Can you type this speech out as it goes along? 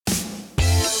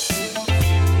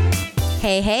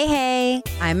Hey, hey, hey,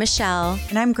 I'm Michelle.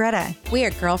 And I'm Greta. We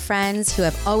are girlfriends who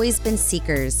have always been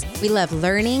seekers. We love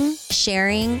learning,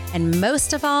 sharing, and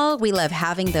most of all, we love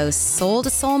having those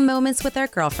soul-to-soul moments with our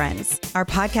girlfriends. Our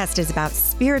podcast is about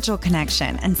spiritual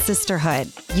connection and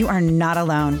sisterhood. You are not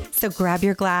alone. So grab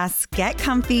your glass, get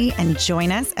comfy, and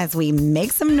join us as we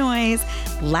make some noise,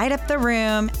 light up the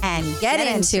room, and Get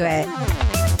into it.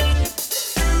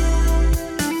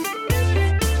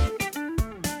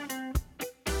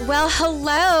 Well,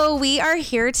 hello. We are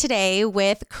here today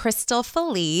with Crystal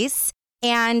Felice,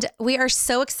 and we are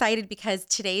so excited because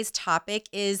today's topic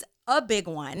is a big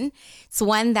one. It's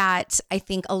one that I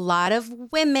think a lot of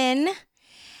women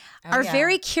are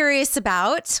very curious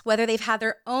about, whether they've had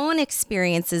their own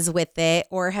experiences with it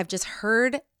or have just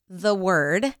heard the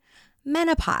word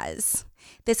menopause.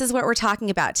 This is what we're talking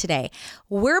about today.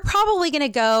 We're probably going to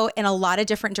go in a lot of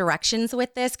different directions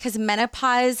with this because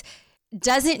menopause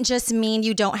doesn't just mean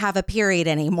you don't have a period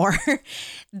anymore.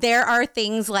 There are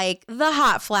things like the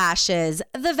hot flashes,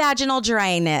 the vaginal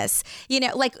dryness,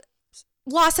 like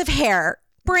loss of hair,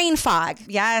 brain fog.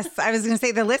 Yes, I was going to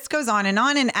say the list goes on.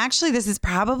 And actually, this is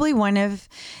probably one of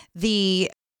the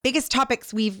biggest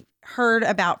topics we've heard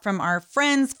about from our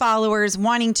friends, followers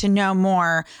wanting to know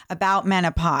more about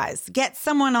menopause. Get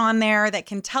someone on there that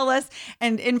can tell us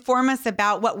and inform us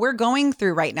about what we're going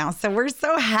through right now. So we're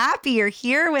so happy you're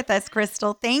here with us,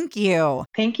 Crystal. Thank you.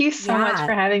 Thank you so much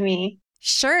for having me.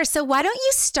 Sure. So why don't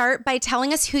you start by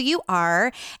telling us who you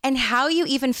are and how you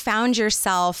even found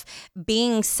yourself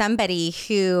being somebody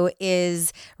who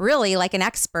is really like an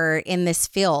expert in this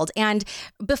field. And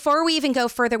before we even go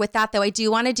further with that, though, I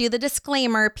do want to do the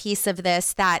disclaimer piece of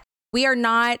this that we are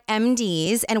not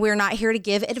MDs and we're not here to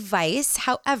give advice.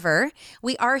 However,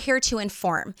 we are here to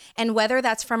inform. And whether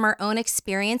that's from our own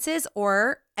experiences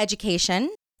or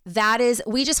education, that is,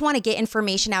 we just want to get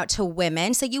information out to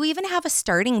women so you even have a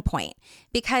starting point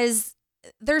because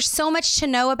there's so much to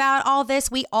know about all this.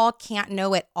 We all can't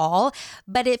know it all.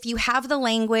 But if you have the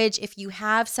language, if you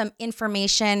have some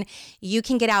information, you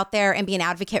can get out there and be an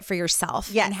advocate for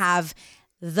yourself and have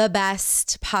the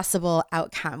best possible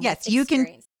outcome. Yes, you can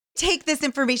take this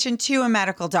information to a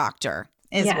medical doctor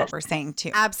is what we're saying too.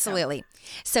 Absolutely.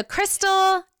 So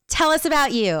Crystal, tell us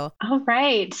about you. All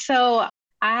right. So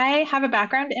I have a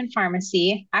background in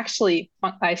pharmacy. Actually,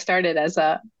 I started as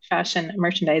a fashion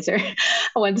merchandiser.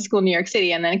 I went to school in New York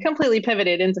City and then completely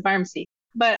pivoted into pharmacy.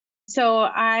 But so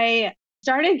I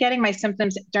started getting my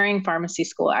symptoms during pharmacy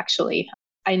school, actually.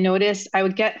 I noticed I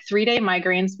would get 3-day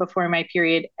migraines before my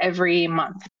period every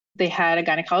month. They had a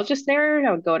gynecologist there.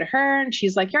 I would go to her and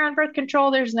she's like, "You're on birth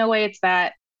control. There's no way it's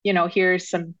that. Here's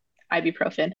some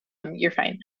ibuprofen. You're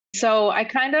fine." So I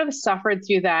kind of suffered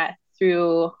through that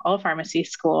through all of pharmacy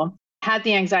school, had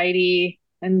the anxiety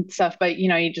and stuff, but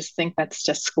you just think that's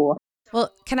just school.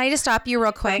 Well, can I just stop you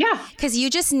real quick? Yeah. Because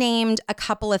you just named a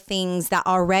couple of things that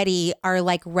already are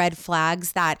like red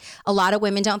flags that a lot of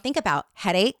women don't think about.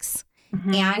 Headaches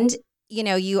and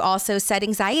you also said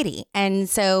anxiety. And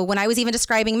so when I was even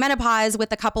describing menopause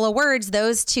with a couple of words,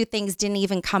 those two things didn't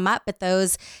even come up, but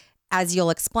those, as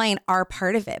you'll explain, are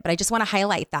part of it. But I just want to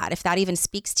highlight that if that even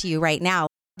speaks to you right now.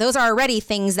 Those are already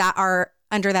things that are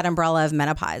under that umbrella of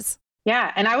menopause.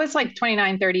 Yeah. And I was like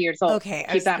 29, 30 years old. Okay.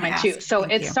 Keep that in mind too. So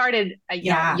it started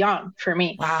young for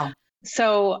me. Wow.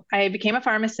 So I became a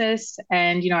pharmacist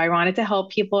and, I wanted to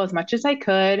help people as much as I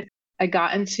could. I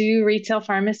got into retail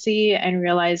pharmacy and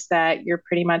realized that you're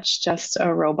pretty much just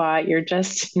a robot. You're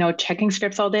just, checking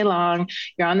scripts all day long.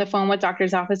 You're on the phone with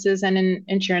doctors' offices and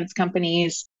insurance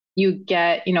companies. You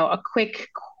get, a quick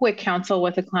counsel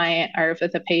with a client or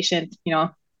with a patient,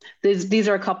 these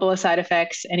are a couple of side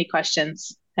effects, any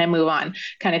questions, and move on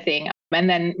kind of thing. And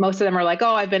then most of them are like,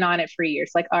 "Oh, I've been on it for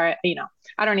years." Like, all right,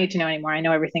 I don't need to know anymore. I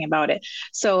know everything about it.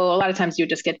 So a lot of times you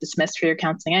just get dismissed for your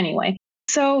counseling anyway.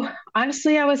 So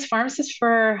honestly, I was pharmacist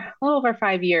for a little over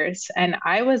 5 years and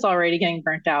I was already getting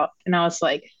burnt out. And I was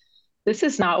like, this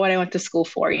is not what I went to school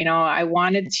for. I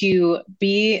wanted to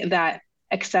be that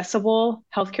accessible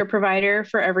healthcare provider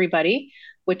for everybody,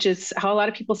 which is how a lot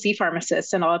of people see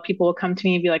pharmacists. And a lot of people will come to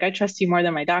me and be like, "I trust you more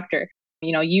than my doctor. The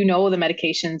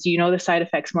medications, the side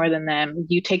effects more than them.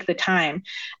 You take the time."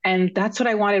 And that's what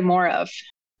I wanted more of.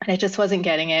 And I just wasn't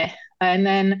getting it. And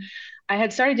then I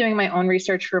had started doing my own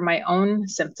research for my own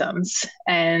symptoms.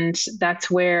 And that's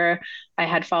where I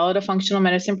had followed a functional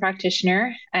medicine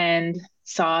practitioner and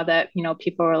saw that,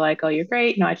 people were like, "Oh, you're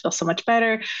great. I feel so much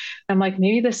better." I'm like,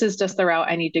 maybe this is just the route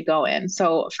I need to go in.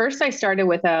 So first I started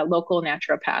with a local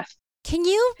naturopath. Can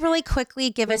you really quickly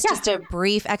give us just a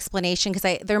brief explanation?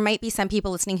 Because there might be some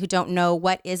people listening who don't know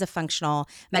what is a functional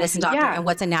medicine doctor and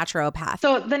what's a naturopath.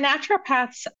 So the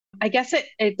naturopaths I guess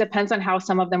it depends on how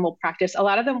some of them will practice. A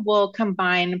lot of them will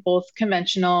combine both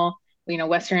conventional,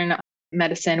 Western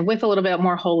medicine with a little bit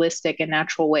more holistic and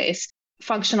natural ways.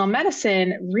 Functional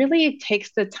medicine really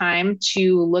takes the time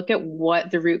to look at what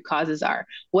the root causes are,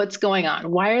 what's going on,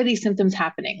 why are these symptoms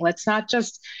happening? Let's not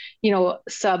just,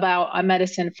 sub out a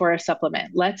medicine for a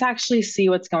supplement. Let's actually see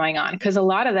what's going on, because a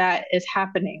lot of that is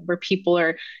happening where people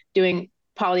are doing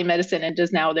polymedicine and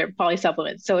just now they're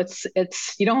polysupplements. So it's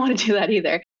you don't want to do that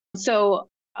either. So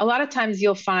a lot of times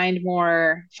you'll find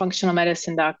more functional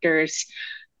medicine doctors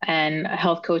and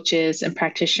health coaches and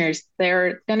practitioners.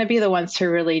 They're going to be the ones to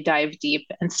really dive deep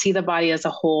and see the body as a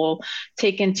whole,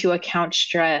 take into account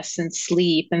stress and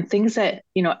sleep and things that,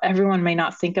 everyone may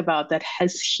not think about that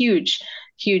has huge,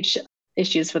 huge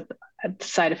issues with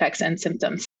side effects and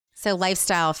symptoms. So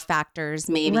lifestyle factors,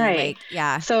 maybe. Right.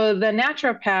 Yeah. So the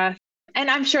naturopath, and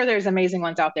I'm sure there's amazing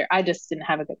ones out there. I just didn't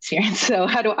have a good experience. So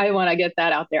how do I want to get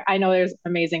that out there? I know there's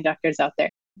amazing doctors out there.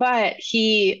 But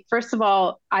first of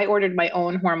all, I ordered my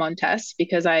own hormone test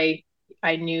because I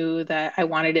knew that I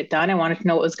wanted it done. I wanted to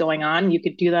know what was going on. You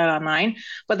could do that online.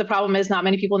 But the problem is not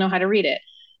many people know how to read it.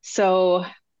 So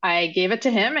I gave it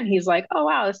to him and he's like, oh,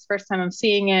 wow, this is the first time I'm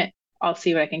seeing it. I'll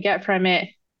see what I can get from it.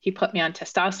 He put me on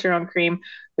testosterone cream,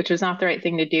 which was not the right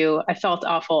thing to do. I felt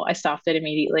awful. I stopped it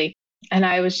immediately. And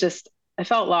I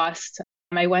felt lost.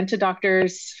 I went to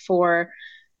doctors for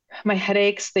my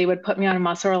headaches. They would put me on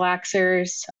muscle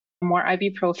relaxers, more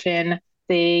ibuprofen.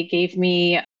 They gave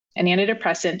me an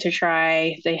antidepressant to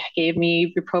try. They gave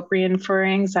me bupropion for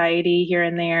anxiety here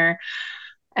and there.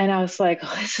 And I was like,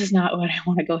 oh, this is not what I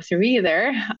want to go through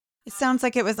either. It sounds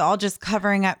like it was all just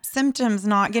covering up symptoms,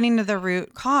 not getting to the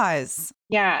root cause.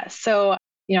 Yeah. So,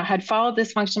 had followed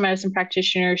this functional medicine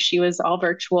practitioner. She was all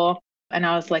virtual. And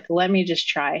I was like, let me just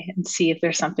try and see if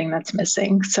there's something that's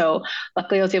missing. So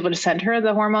luckily I was able to send her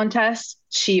the hormone test.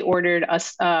 She ordered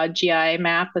a GI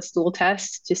map, a stool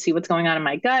test to see what's going on in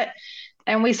my gut.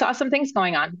 And we saw some things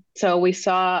going on. So we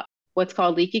saw what's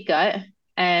called leaky gut.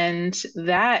 And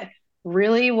that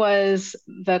really was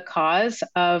the cause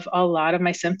of a lot of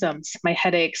my symptoms, my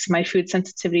headaches, my food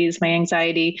sensitivities, my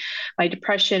anxiety, my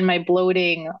depression, my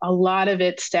bloating. A lot of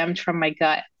it stemmed from my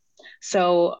gut.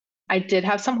 So I did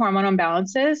have some hormone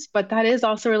imbalances, but that is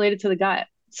also related to the gut.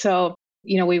 So,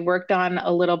 we worked on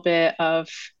a little bit of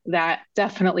that,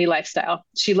 definitely lifestyle.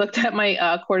 She looked at my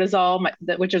cortisol,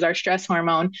 which is our stress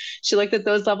hormone. She looked at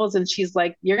those levels and she's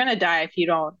like, you're going to die if you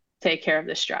don't take care of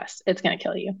the stress. It's going to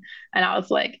kill you. And I was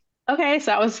like, okay. So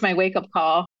that was my wake up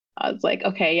call. I was like,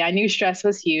 okay, yeah, I knew stress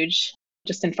was huge.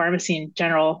 Just in pharmacy in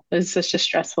general, it was such a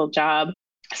stressful job.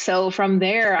 So from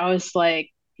there, I was like,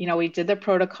 we did the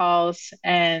protocols,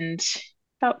 and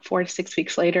about 4 to 6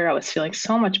 weeks later, I was feeling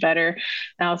so much better.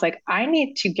 And I was like, I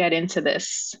need to get into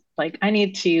this. Like, I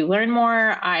need to learn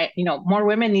more. More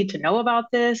women need to know about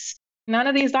this. None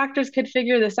of these doctors could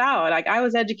figure this out. Like, I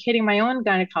was educating my own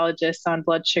gynecologist on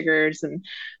blood sugars and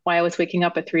why I was waking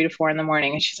up at 3 to 4 in the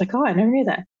morning. And she's like, oh, I never knew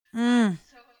that.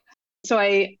 So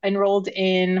I enrolled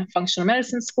in functional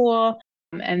medicine school,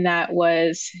 and that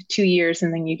was 2 years.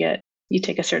 And then you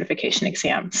take a certification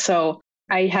exam. So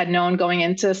I had known going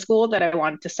into school that I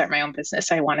wanted to start my own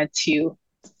business. I wanted to,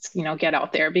 get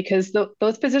out there because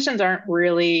those positions aren't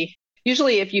really,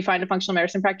 usually if you find a functional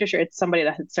medicine practitioner, it's somebody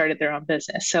that had started their own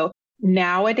business. So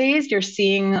nowadays you're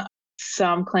seeing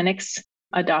some clinics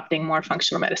adopting more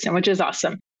functional medicine, which is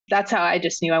awesome. That's how I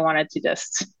just knew I wanted to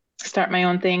just start my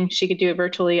own thing. She could do it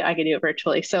virtually. I could do it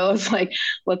virtually. So I was like,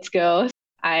 let's go.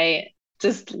 I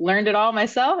just learned it all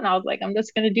myself. And I was like, I'm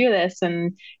just going to do this.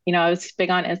 And, I was big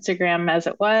on Instagram as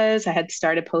it was. I had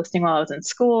started posting while I was in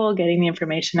school, getting the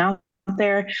information out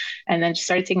there, and then just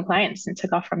started taking clients and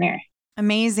took off from there.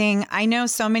 Amazing. I know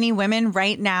so many women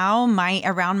right now,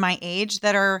 around my age,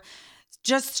 that are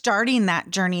just starting that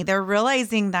journey. They're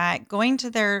realizing that going to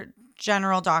their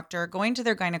general doctor, going to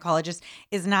their gynecologist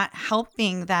is not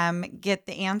helping them get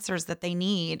the answers that they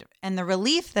need and the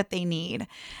relief that they need.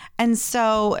 And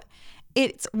so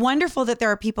it's wonderful that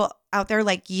there are people out there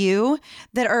like you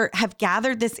that have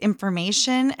gathered this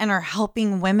information and are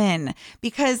helping women,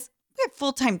 because we have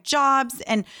full-time jobs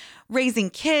and raising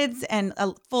kids and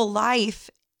a full life.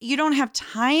 You don't have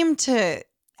time to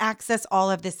access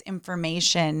all of this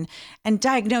information and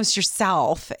diagnose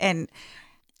yourself. And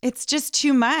it's just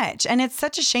too much. And it's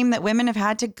such a shame that women have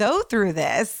had to go through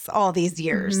this all these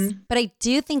years. Mm-hmm. But I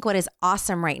do think what is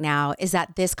awesome right now is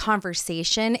that this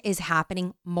conversation is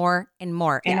happening more and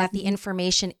more, and that the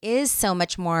information is so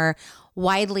much more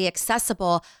widely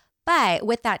accessible. But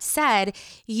with that said,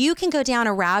 you can go down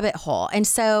a rabbit hole. And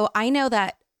so I know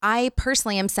that I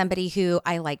personally am somebody who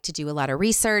I like to do a lot of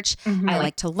research. Mhm. I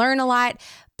like to learn a lot,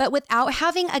 but without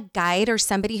having a guide or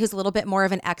somebody who's a little bit more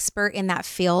of an expert in that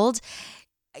field,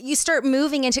 you start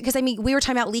moving into, because I mean, we were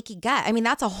talking about leaky gut. I mean,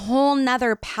 that's a whole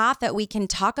nother path that we can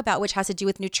talk about, which has to do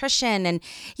with nutrition and,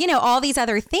 all these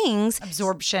other things.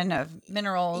 Absorption of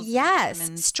minerals. Yes.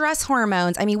 Vitamins. Stress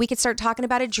hormones. I mean, we could start talking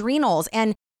about adrenals,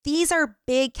 and these are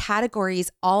big categories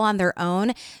all on their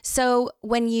own. So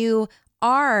when you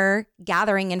are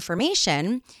gathering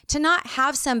information, to not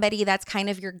have somebody that's kind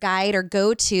of your guide or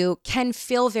go-to can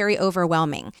feel very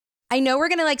overwhelming. I know we're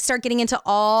going to start getting into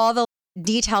all the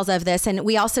details of this. And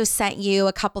we also sent you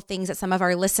a couple things that some of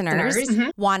our listeners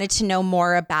wanted to know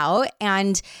more about.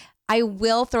 And I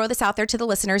will throw this out there to the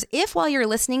listeners. If while you're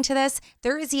listening to this,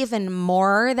 there is even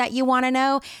more that you want to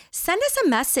know, send us a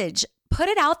message. Put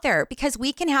it out there, because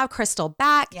we can have Crystal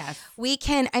back. Yes. We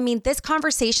can, this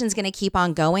conversation is going to keep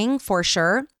on going for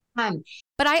sure.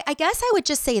 But I guess I would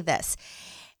just say this.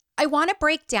 I want to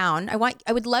break down, I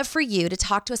would love for you to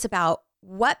talk to us about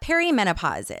what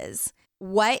perimenopause is,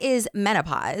 what is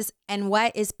menopause, and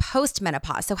what is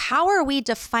postmenopause. So how are we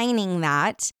defining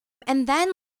that? And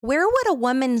then where would a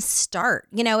woman start?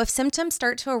 If symptoms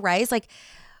start to arise,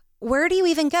 where do you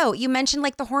even go? You mentioned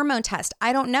the hormone test.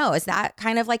 I don't know. Is that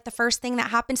kind of the first thing that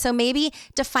happens? So maybe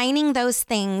defining those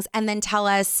things, and then tell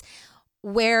us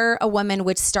where a woman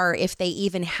would start if they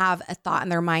even have a thought in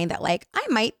their mind that I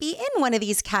might be in one of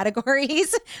these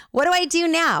categories. What do I do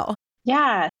now?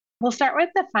 Yeah, we'll start with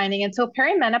defining. And so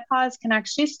perimenopause can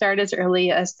actually start as early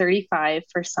as 35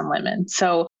 for some women.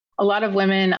 So a lot of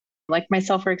women like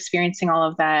myself are experiencing all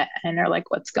of that and are like,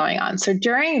 what's going on? So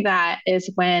during that is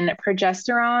when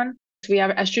progesterone, so we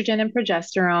have estrogen and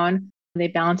progesterone, they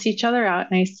balance each other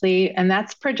out nicely. And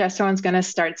that's progesterone's going to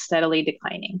start steadily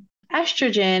declining.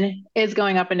 Estrogen is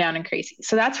going up and down and crazy.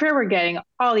 So that's where we're getting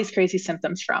all these crazy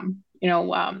symptoms from,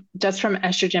 just from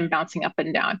estrogen bouncing up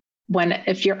and down.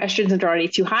 If your estrogens are already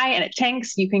too high and it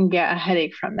tanks, you can get a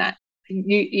headache from that.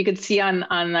 You could see on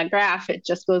the graph, it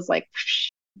just goes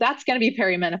that's going to be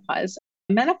perimenopause.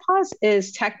 Menopause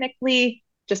is technically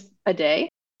just a day.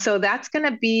 So that's going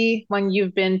to be when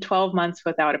you've been 12 months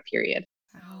without a period.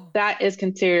 Oh. That is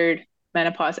considered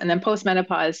menopause. And then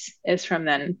postmenopause is from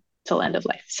then till end of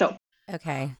life. So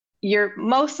okay, you're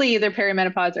mostly either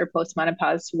perimenopause or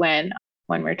postmenopause when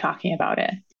we're talking about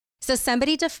it. So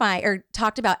somebody defined or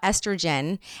talked about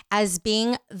estrogen as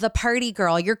being the party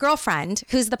girl, your girlfriend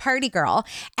who's the party girl.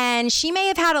 And she may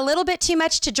have had a little bit too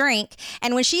much to drink.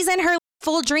 And when she's in her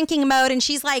full drinking mode and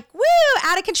she's woo,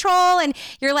 out of control. And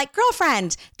you're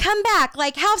girlfriend, come back,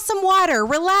 have some water,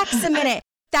 relax a minute.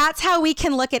 That's how we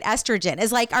can look at estrogen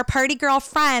is our party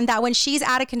girlfriend that when she's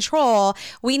out of control,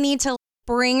 we need to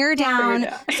bring her down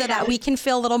so that we can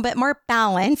feel a little bit more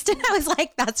balanced. And I was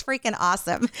that's freaking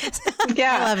awesome.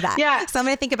 Yeah. I love that. Yeah. So I'm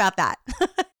going to think about that.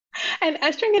 And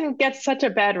estrogen gets such a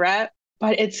bad rep,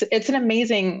 but it's an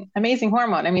amazing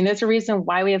hormone. There's a reason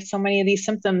why we have so many of these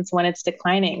symptoms when it's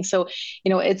declining. So,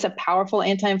 it's a powerful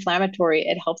anti-inflammatory.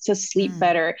 It helps us sleep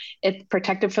better. It's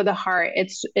protective for the heart.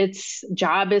 Its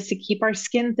job is to keep our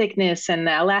skin thickness and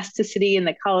the elasticity and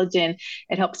the collagen.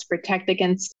 It helps protect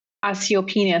against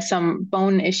osteopenia, some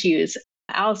bone issues,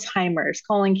 Alzheimer's,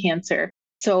 colon cancer.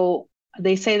 So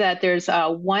they say that there's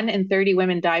 1 in 30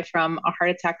 women die from a heart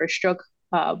attack or stroke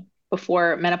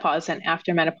before menopause, and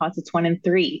after menopause, it's 1 in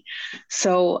 3.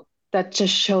 So that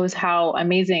just shows how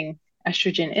amazing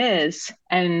estrogen is,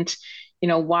 and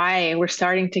why we're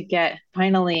starting to get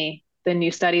finally the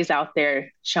new studies out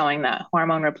there showing that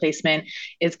hormone replacement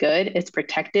is good. It's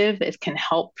protective. It can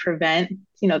help prevent,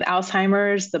 the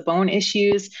Alzheimer's, the bone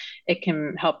issues. It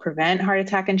can help prevent heart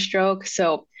attack and stroke.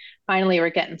 So finally,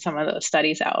 we're getting some of those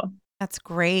studies out. That's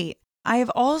great. I've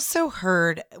also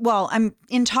heard, I'm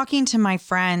in talking to my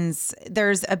friends,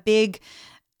 there's a big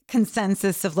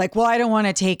consensus of I don't want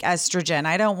to take estrogen.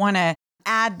 I don't want to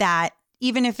add that,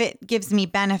 even if it gives me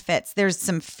benefits. There's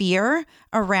some fear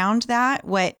around that.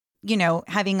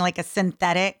 Having a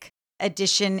synthetic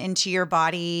addition into your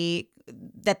body,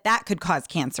 that could cause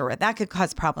cancer or that could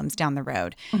cause problems down the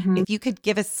road. Mm-hmm. If you could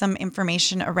give us some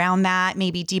information around that,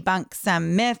 maybe debunk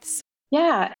some myths.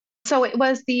 Yeah. So it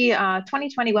was the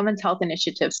 2020 Women's Health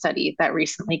Initiative study that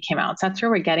recently came out. So that's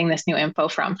where we're getting this new info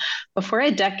from. But for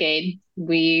a decade,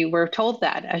 we were told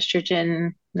that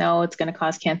estrogen, no, it's going to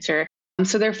cause cancer.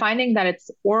 So they're finding that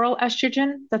it's oral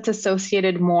estrogen that's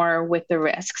associated more with the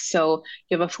risks. So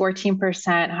you have a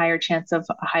 14% higher chance of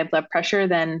high blood pressure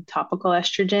than topical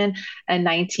estrogen, and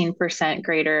 19%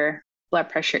 greater blood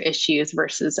pressure issues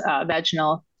versus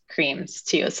vaginal creams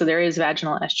too. So there is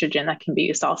vaginal estrogen that can be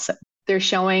used also. They're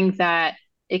showing that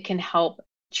it can help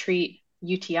treat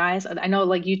UTIs. I know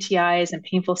like UTIs and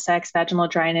painful sex, vaginal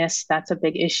dryness, that's a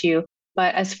big issue.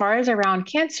 But as far as around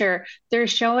cancer, they're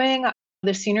showing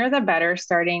the sooner the better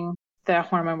starting the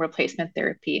hormone replacement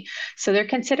therapy. So they're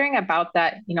considering about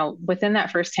that, within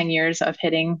that first 10 years of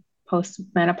hitting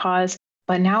post-menopause.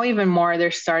 But now even more,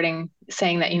 they're saying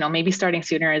that, maybe starting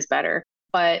sooner is better.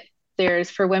 But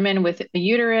there's for women with a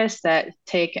uterus that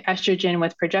take estrogen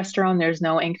with progesterone, there's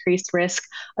no increased risk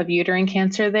of uterine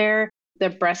cancer there. The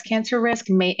breast cancer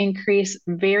risk may increase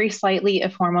very slightly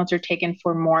if hormones are taken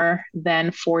for more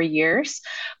than 4 years.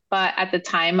 But at the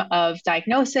time of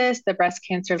diagnosis, the breast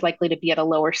cancer is likely to be at a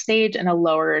lower stage and a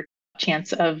lower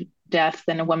chance of death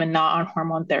than a woman not on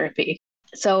hormone therapy.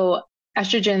 So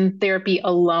estrogen therapy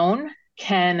alone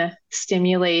can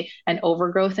stimulate an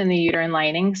overgrowth in the uterine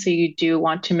lining. So you do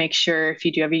want to make sure if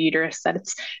you do have a uterus that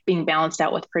it's being balanced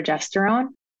out with progesterone.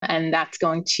 And that's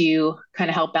going to kind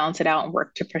of help balance it out and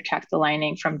work to protect the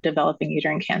lining from developing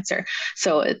uterine cancer.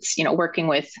 So it's, working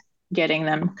with getting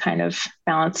them kind of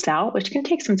balanced out, which can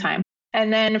take some time.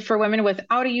 And then for women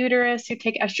without a uterus who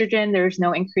take estrogen, there's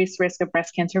no increased risk of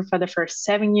breast cancer for the first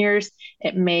 7 years.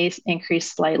 It may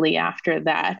increase slightly after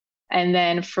that. And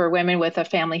then for women with a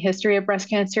family history of breast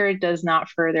cancer, it does not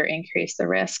further increase the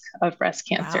risk of breast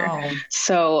cancer. Wow.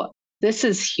 So this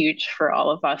is huge for all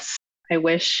of us. I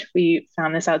wish we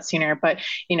found this out sooner, but,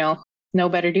 know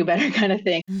better, do better kind of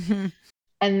thing. Mm-hmm.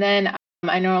 And then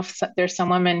I know if there's some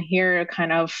women here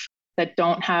kind of that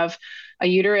don't have a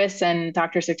uterus and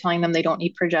doctors are telling them they don't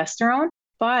need progesterone,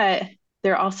 but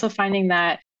they're also finding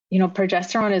that,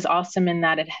 progesterone is awesome in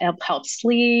that it helps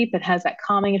sleep. It has that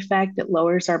calming effect. It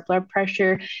lowers our blood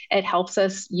pressure. It helps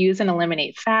us use and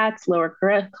eliminate fats, lower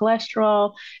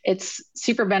cholesterol. It's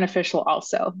super beneficial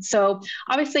also. So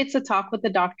obviously it's a talk with the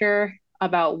doctor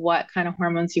about what kind of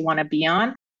hormones you want to be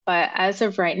on. But as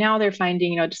of right now, they're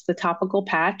finding, just the topical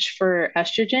patch for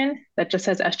estrogen that just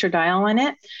has estradiol in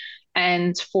it.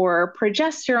 And for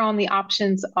progesterone, the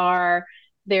options are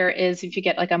if you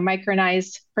get like a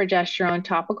micronized progesterone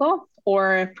topical,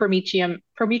 or Prometrium.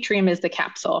 Prometrium is the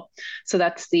capsule. So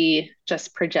that's the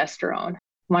just progesterone.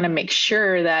 Want to make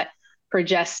sure that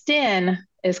progestin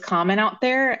is common out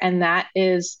there, and that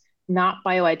is not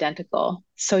bioidentical.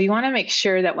 So you want to make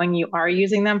sure that when you are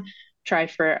using them, try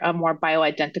for a more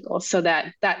bioidentical. So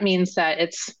that means that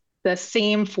it's the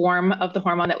same form of the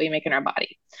hormone that we make in our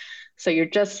body. So you're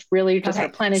just really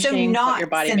replenishing what your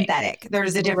body synthetic. makes.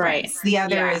 There's a difference. Right. The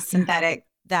other is synthetic.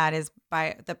 That is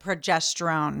the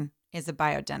progesterone is a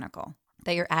bioidentical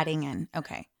that you're adding in.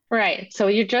 Okay. Right. So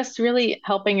you're just really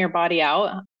helping your body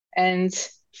out. And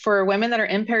for women that are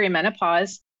in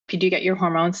perimenopause, if you do get your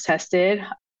hormones tested,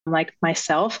 like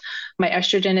myself, my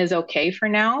estrogen is okay for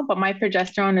now, but my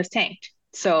progesterone is tanked.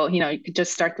 So, you could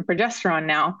just start the progesterone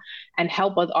now and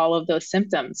help with all of those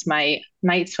symptoms. My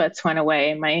night sweats went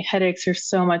away. My headaches are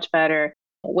so much better.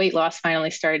 Weight loss finally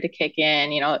started to kick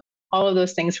in. All of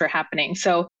those things were happening.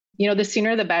 So, the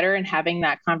sooner the better, and having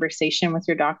that conversation with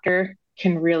your doctor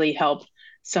can really help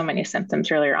so many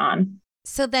symptoms earlier on.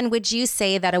 So then would you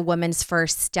say that a woman's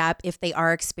first step, if they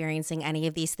are experiencing any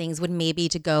of these things, would maybe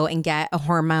to go and get a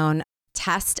hormone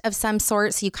test of some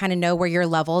sort so you kind of know where your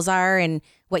levels are and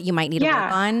what you might need to work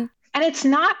on? And it's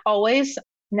not always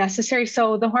necessary.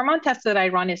 So the hormone test that I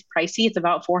run is pricey. It's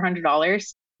about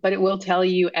 $400, but it will tell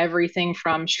you everything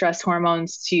from stress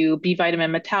hormones to B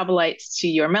vitamin metabolites to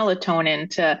your melatonin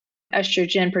to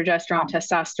estrogen, progesterone,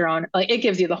 testosterone. Like, it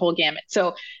gives you the whole gamut.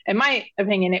 So in my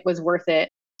opinion, it was worth it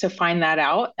to find that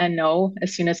out and know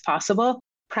as soon as possible.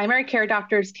 Primary care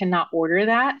doctors cannot order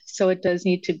that. So it does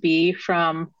need to be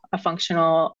from a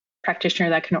functional practitioner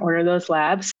that can order those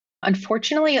labs.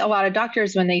 Unfortunately, a lot of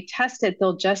doctors, when they test it,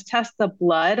 they'll just test the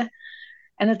blood,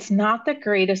 and it's not the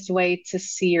greatest way to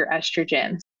see your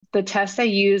estrogen. The test I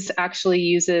use actually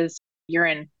uses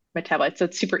urine metabolites. So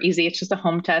it's super easy. It's just a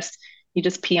home test. You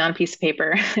just pee on a piece of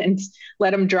paper and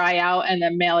let them dry out and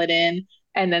then mail it in.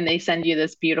 And then they send you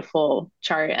this beautiful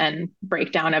chart and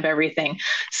breakdown of everything.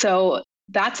 So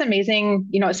that's amazing,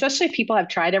 especially if people have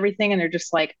tried everything and they're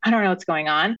just like, I don't know what's going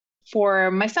on.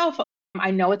 For myself,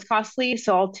 I know it's costly,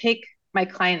 so I'll take my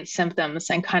client's symptoms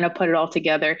and kind of put it all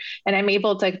together. And I'm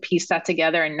able to piece that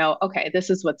together and know, okay, this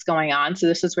is what's going on. So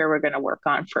this is where we're going to work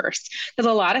on first. Because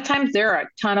a lot of times there are a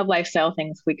ton of lifestyle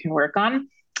things we can work on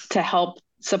to help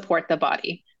support the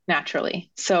body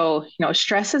naturally. So,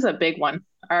 stress is a big one.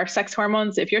 Our sex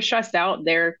hormones, if you're stressed out,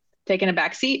 they're taking a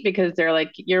back seat because they're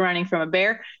like, you're running from a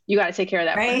bear. You got to take care of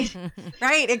that first.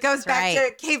 Right. It goes back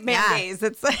to caveman days.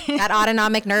 It's like that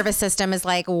autonomic nervous system is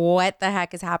like, what the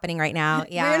heck is happening right now?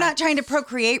 Yeah. We're not trying to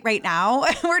procreate right now.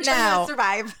 We're trying to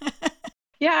survive.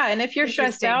 Yeah. And if you're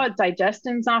stressed out,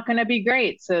 digestion's not going to be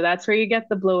great. So that's where you get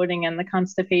the bloating and the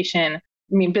constipation. I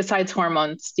mean, besides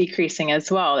hormones decreasing as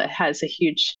well, it has a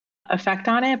huge effect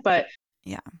on it. But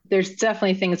yeah, there's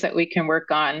definitely things that we can work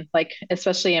on, like,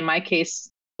 especially in my case,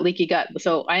 leaky gut.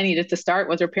 So I needed to start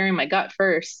with repairing my gut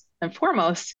first and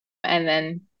foremost, and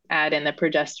then add in the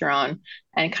progesterone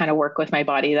and kind of work with my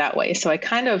body that way. So I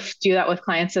kind of do that with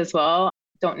clients as well.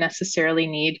 Don't necessarily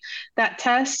need that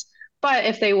test. But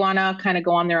if they want to kind of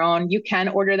go on their own, you can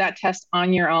order that test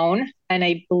on your own. And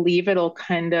I believe it'll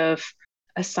kind of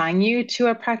assign you to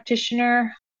a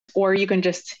practitioner, or you can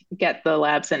just get the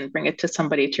labs and bring it to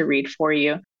somebody to read for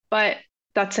you. But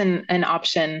that's an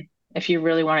option if you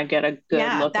really want to get a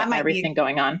good look at everything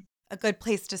going on. A good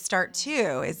place to start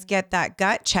too is get that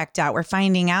gut checked out. We're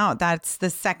finding out that's the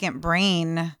second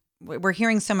brain. We're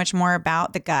hearing so much more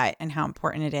about the gut and how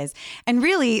important it is. And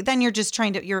really, then you're just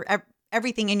trying to,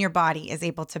 everything in your body is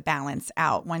able to balance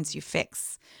out once you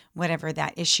fix whatever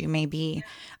that issue may be.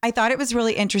 I thought it was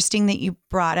really interesting that you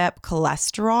brought up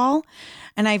cholesterol.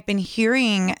 And I've been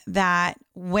hearing that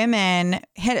women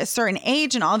hit a certain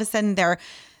age and all of a sudden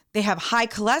they have high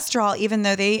cholesterol, even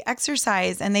though they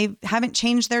exercise and they haven't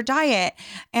changed their diet.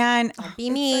 And be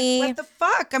me. Like, what the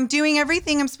fuck? I'm doing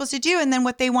everything I'm supposed to do. And then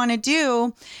what they want to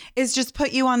do is just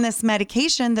put you on this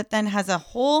medication that then has a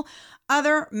whole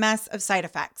other mess of side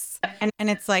effects. And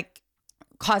it's like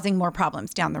causing more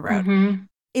problems down the road. Mm-hmm.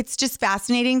 It's just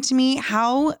fascinating to me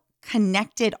how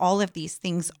connected all of these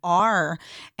things are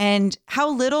and how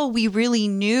little we really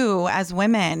knew as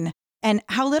women and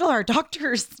how little our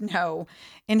doctors know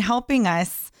in helping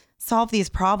us solve these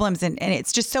problems. And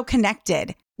it's just so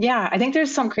connected. Yeah, I think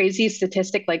there's some crazy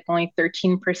statistic, like only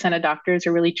 13% of doctors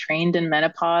are really trained in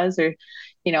menopause, or,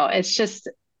 it's just,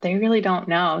 they really don't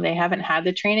know. They haven't had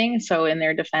the training. So in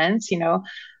their defense,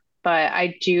 but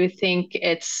I do think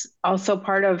it's also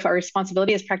part of our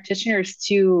responsibility as practitioners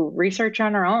to research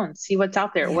on our own, see what's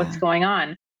out there, what's going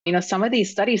on. Some of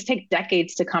these studies take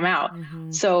decades to come out.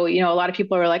 Mm-hmm. So, a lot of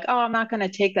people are like, oh, I'm not going to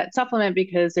take that supplement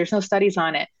because there's no studies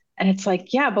on it. And it's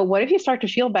like, yeah, but what if you start to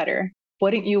feel better?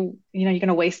 Wouldn't you, you're going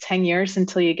to waste 10 years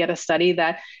until you get a study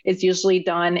that is usually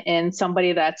done in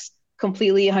somebody that's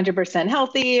completely 100%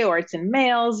 healthy, or it's in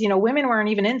males. Women weren't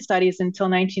even in studies until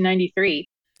 1993.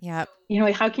 Yep.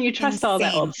 How can you trust all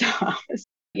that old stuff?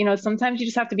 Sometimes you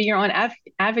just have to be your own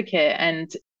advocate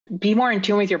and be more in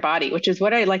tune with your body, which is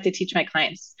what I like to teach my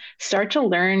clients. Start to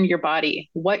learn your body.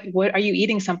 What are you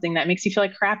eating something that makes you feel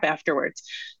like crap afterwards?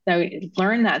 Now,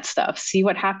 learn that stuff. See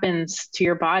what happens to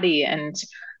your body. And,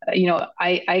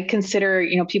 I consider,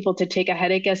 people to take a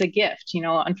headache as a gift.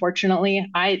 Unfortunately,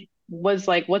 I was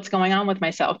like, what's going on with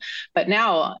myself? But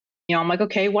now, I'm like,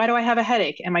 okay, why do I have a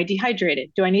headache? Am I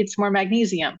dehydrated? Do I need some more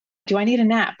magnesium? Do I need a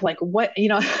nap? Like what,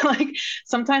 like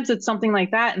sometimes it's something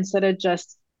like that instead of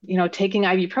just, taking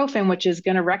ibuprofen, which is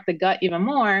going to wreck the gut even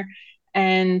more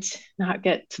and not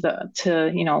get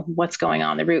to what's going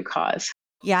on, the root cause.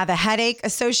 Yeah, the headache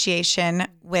association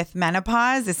with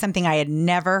menopause is something I had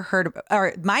never heard of,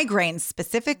 or migraines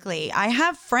specifically. I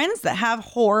have friends that have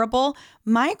horrible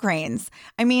migraines.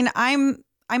 I mean, I'm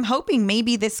hoping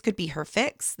maybe this could be her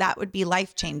fix. That would be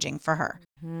life-changing for her.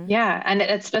 Mm-hmm. Yeah, and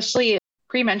especially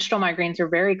premenstrual migraines are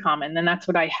very common, and that's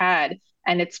what I had.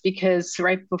 And it's because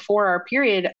right before our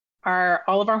period,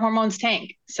 all of our hormones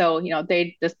tank. So,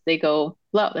 they go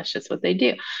low. That's just what they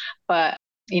do. But,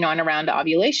 and around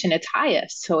ovulation, it's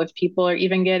highest. So if people are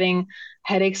even getting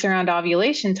headaches around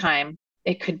ovulation time,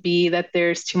 it could be that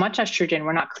there's too much estrogen.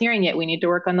 We're not clearing it. We need to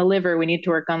work on the liver. We need to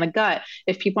work on the gut.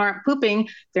 If people aren't pooping,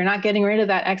 they're not getting rid of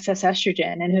that excess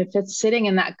estrogen. And if it's sitting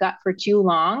in that gut for too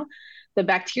long, the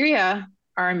bacteria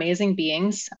are amazing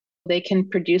beings. They can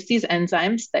produce these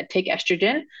enzymes that take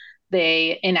estrogen,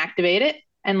 they inactivate it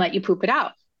and let you poop it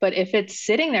out. But if it's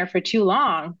sitting there for too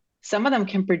long, some of them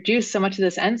can produce so much of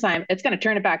this enzyme, it's going to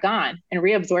turn it back on and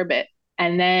reabsorb it.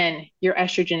 And then your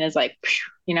estrogen is like,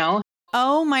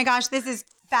 Oh my gosh, this is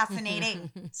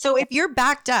fascinating. So if you're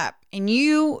backed up and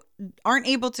you aren't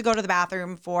able to go to the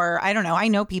bathroom for, I don't know, I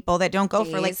know people that don't go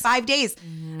for like 5 days.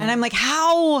 Mm-hmm. And I'm like,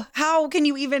 how can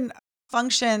you even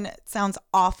function? It sounds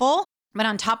awful. But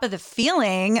on top of the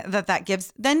feeling that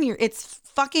gives, then it's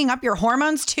fucking up your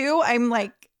hormones too. I'm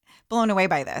like blown away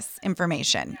by this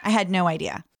information. I had no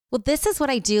idea. Well, this is what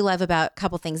I do love about a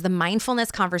couple things. The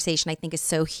mindfulness conversation, I think, is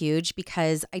so huge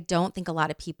because I don't think a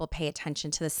lot of people pay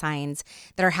attention to the signs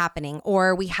that are happening,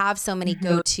 or we have so many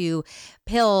go-to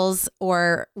pills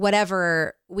or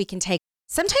whatever we can take.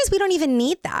 Sometimes we don't even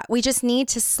need that. We just need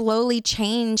to slowly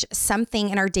change something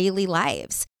in our daily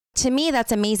lives. To me,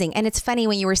 that's amazing. And it's funny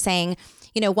when you were saying,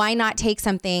 why not take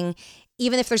something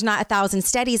even if there's not 1,000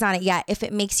 studies on it yet, if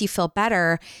it makes you feel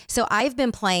better. So I've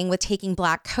been playing with taking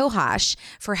black cohosh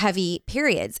for heavy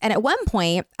periods. And at one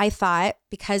point I thought,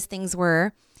 because things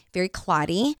were very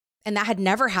clotty, and that had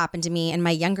never happened to me in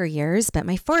my younger years, but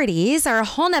my 40s are a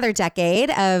whole nother decade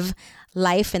of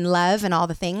life and love and all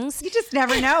the things. You just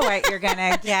never know what you're going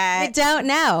to get. You don't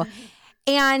know.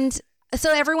 And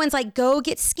so everyone's like, go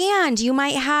get scanned. You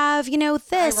might have, this,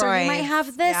 Thyroid. or you might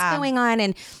have this going on.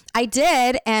 And I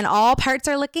did, and all parts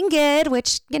are looking good,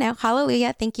 which,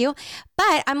 hallelujah, thank you.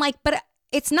 But I'm like, but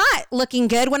it's not looking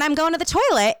good when I'm going to the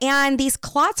toilet and these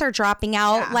clots are dropping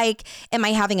out. Yeah. Like, am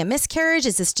I having a miscarriage?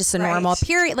 Is this just a normal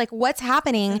period? Like, what's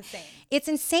happening? It's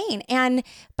insane. And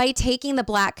by taking the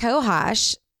black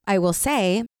cohosh, I will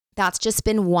say that's just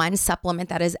been one supplement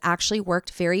that has actually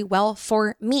worked very well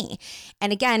for me.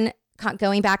 And again,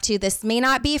 going back to, this may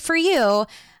not be for you,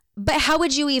 but how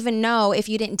would you even know if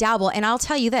you didn't dabble? And I'll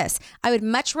tell you this, I would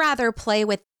much rather play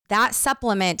with that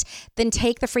supplement than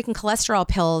take the freaking cholesterol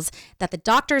pills that the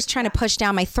doctor's trying to push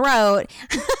down my throat,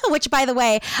 which, by the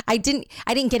way, I didn't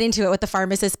get into it with the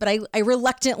pharmacist, but I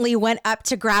reluctantly went up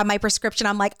to grab my prescription.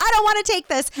 I'm like, I don't want to take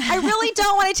this. I really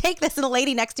don't want to take this. And the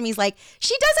lady next to me is like,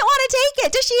 she doesn't want to take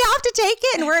it. Does she have to take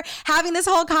it? And we're having this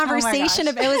whole conversation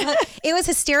of it was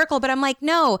hysterical, but I'm like,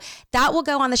 no, that will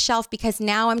go on the shelf because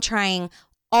now I'm trying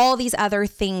all these other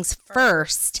things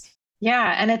first.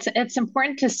 Yeah. And it's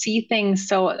important to see things.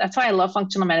 So that's why I love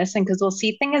functional medicine, because we'll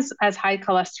see things as high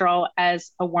cholesterol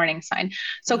as a warning sign.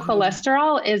 So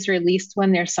cholesterol is released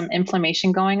when there's some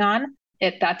inflammation going on.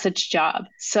 That's its job.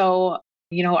 So,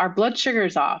 our blood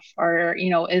sugar's off, or,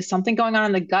 is something going on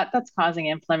in the gut that's causing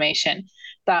inflammation?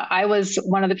 That I was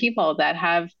one of the people that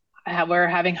were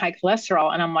having high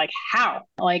cholesterol. And I'm like, how?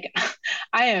 Like,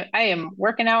 I am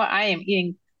working out. I am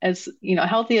eating as,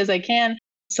 healthy as I can.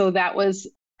 So that was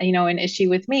an issue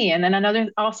with me. And then another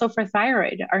also for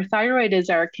thyroid. Our thyroid is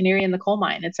our canary in the coal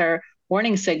mine. It's our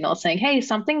warning signal saying, hey,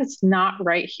 something's not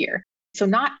right here. So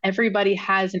not everybody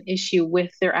has an issue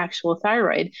with their actual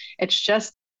thyroid. It's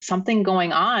just something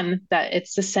going on that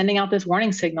it's just sending out this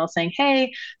warning signal saying,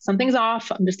 hey, something's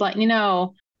off. I'm just letting you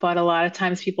know. But a lot of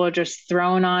times people are just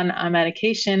thrown on a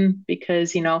medication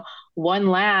because, one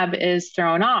lab is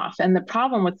thrown off. And the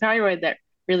problem with thyroid that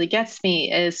really gets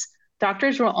me is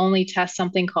doctors will only test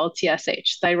something called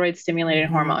TSH, thyroid stimulating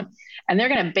hormone, and they're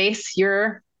going to base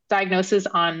your diagnosis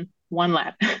on one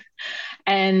lab.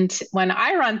 And when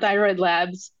I run thyroid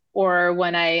labs, or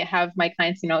when I have my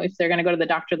clients, if they're going to go to the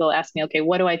doctor, they'll ask me, okay,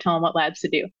 what do I tell them what labs to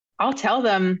do? I'll tell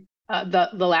them the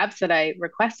labs that I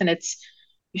request, and it's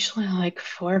usually like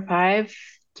 4 or 5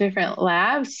 different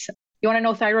labs. You want to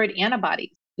know thyroid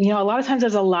antibodies. A lot of times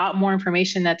there's a lot more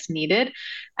information that's needed.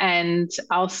 And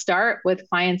I'll start with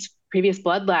clients' previous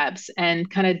blood labs and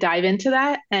kind of dive into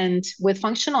that. And with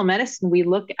functional medicine, we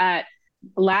look at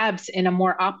labs in a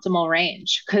more optimal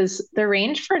range, because the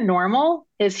range for normal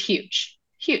is huge.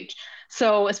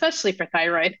 So especially for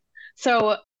thyroid.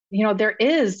 So, there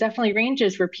is definitely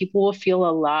ranges where people will feel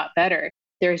a lot better.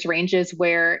 There's ranges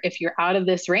where if you're out of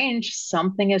this range,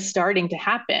 something is starting to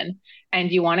happen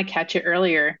and you want to catch it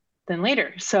earlier than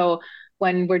later. So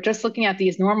when we're just looking at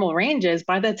these normal ranges,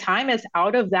 by the time it's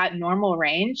out of that normal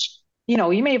range,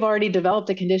 you may have already developed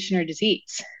a condition or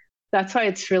disease. That's why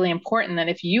it's really important that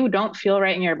if you don't feel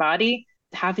right in your body,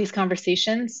 have these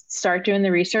conversations, start doing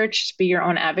the research, be your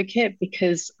own advocate,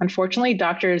 because unfortunately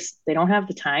doctors, they don't have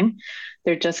the time.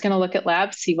 They're just going to look at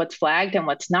labs, see what's flagged and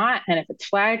what's not. And if it's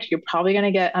flagged, you're probably going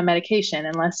to get a medication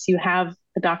unless you have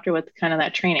a doctor with kind of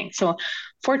that training. So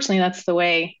fortunately, that's the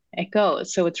way it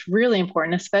goes. So it's really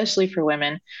important, especially for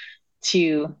women,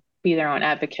 to be their own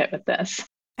advocate with this.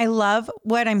 I love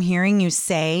what I'm hearing you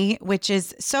say, which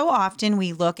is so often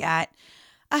we look at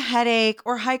a headache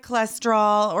or high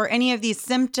cholesterol or any of these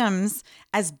symptoms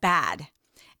as bad.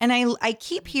 And I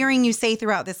keep hearing you say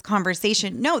throughout this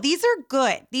conversation, no, these are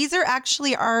good. These are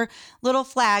actually our little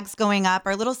flags going up,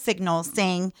 our little signals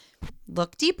saying,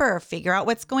 look deeper, figure out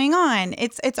what's going on.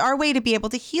 It's our way to be able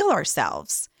to heal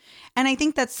ourselves. And I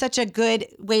think that's such a good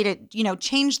way to,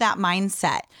 change that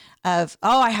mindset of,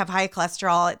 oh, I have high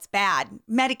cholesterol, it's bad,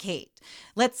 medicate.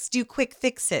 Let's do quick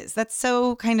fixes. That's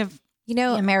so kind of,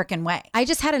 the American way. I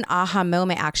just had an aha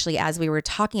moment actually as we were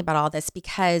talking about all this,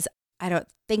 because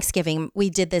Thanksgiving, we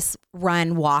did this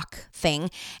run walk thing,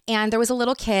 and there was a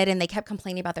little kid and they kept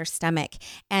complaining about their stomach.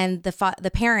 And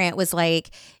the parent was like,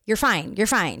 you're fine.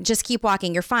 Just keep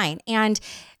walking. You're fine. And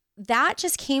that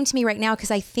just came to me right now,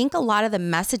 because I think a lot of the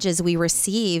messages we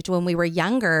received when we were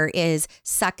younger is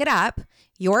suck it up.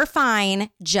 You're fine.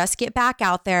 Just get back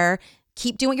out there.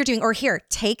 Keep doing what you're doing. Or here,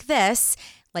 take this.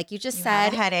 like you just You said,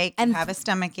 have a headache, and you have a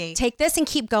stomach ache. take this and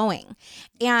keep going.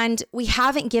 And we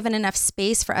haven't given enough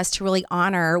space for us to really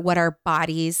honor what our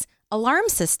body's alarm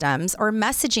systems or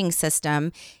messaging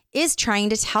system is trying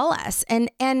to tell us. And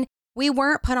we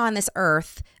weren't put on this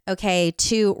earth, okay,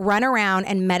 to run around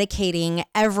and medicating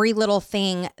every little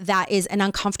thing that is an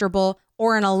uncomfortable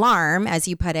or an alarm, as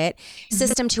you put it,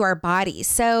 system to our bodies.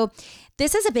 So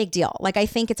this is a big deal. Like, I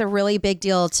think it's a really big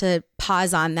deal to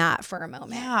pause on that for a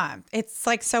moment. Yeah. It's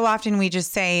like so often we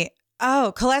just say,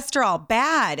 oh, cholesterol,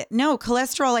 bad. No,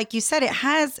 cholesterol, like you said, it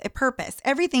has a purpose.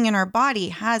 Everything in our body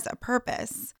has a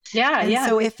purpose. Yeah, And yeah.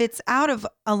 so if it's out of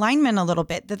alignment a little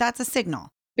bit, that's a signal.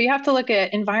 But you have to look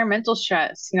at environmental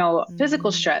stress,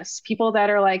 physical stress. People that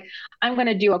are like, I'm going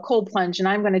to do a cold plunge and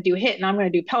I'm going to do HIIT and I'm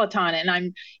going to do Peloton and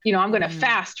I'm going to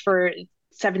fast for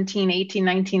 17, 18,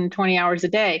 19, 20 hours a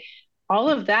day. All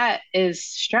of that is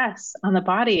stress on the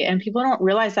body. And people don't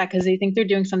realize that because they think they're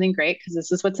doing something great because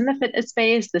this is what's in the fitness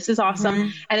space. This is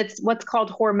awesome. And it's what's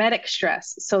called hormetic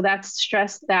stress. So that's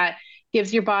stress that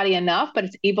gives your body enough, but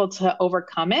it's able to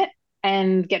overcome it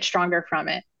and get stronger from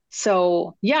it.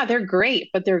 So yeah, they're great,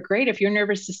 but they're great if your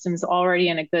nervous system's already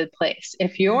in a good place.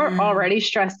 If you're already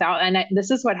stressed out, and this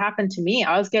is what happened to me.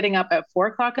 I was getting up at 4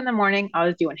 o'clock in the morning. I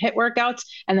was doing HIIT workouts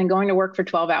and then going to work for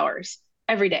 12 hours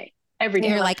every day. And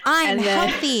you're like, I'm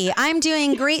healthy. I'm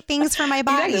doing great things for my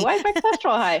body. Exactly. Why is my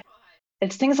cholesterol high?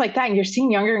 It's things like that. And you're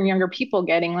seeing younger and younger people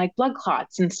getting like blood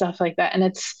clots and stuff like that. And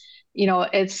it's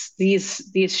these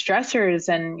stressors,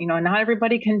 and not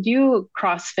everybody can do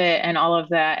CrossFit and all of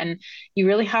that, and you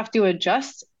really have to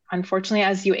adjust. Unfortunately,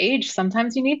 as you age,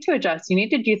 sometimes you need to adjust. You need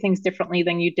to do things differently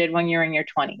than you did when you're in your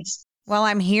 20s. Well,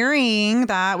 I'm hearing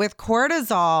that with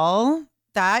cortisol,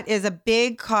 that is a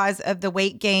big cause of the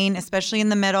weight gain, especially in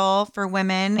the middle for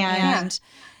women. And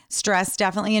stress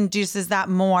definitely induces that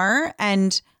more.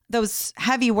 And those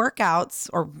heavy workouts,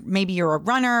 or maybe you're a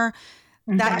runner,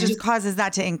 that just causes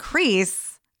that to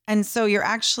increase. And so you're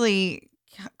actually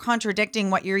contradicting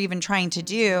what you're even trying to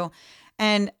do.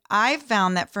 And I've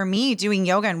found that for me, doing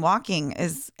yoga and walking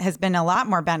has been a lot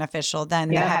more beneficial than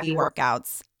the heavy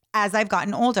workouts as I've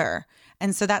gotten older.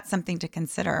 And so that's something to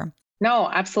consider. No,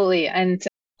 absolutely. And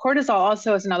cortisol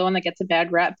also is another one that gets a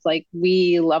bad rep. Like,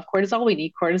 we love cortisol. We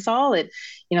need cortisol. It,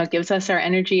 gives us our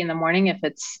energy in the morning if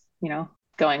it's,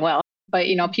 going well. But,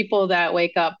 people that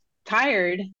wake up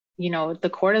tired, the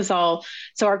cortisol.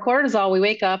 So our cortisol, we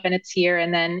wake up and it's here.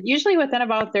 And then usually within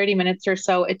about 30 minutes or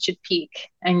so, it should peak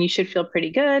and you should feel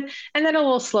pretty good. And then it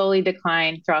will slowly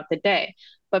decline throughout the day.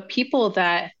 But people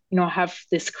that, have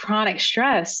this chronic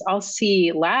stress, I'll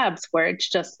see labs where it's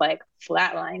just like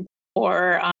flatline,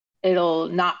 or it'll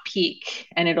not peak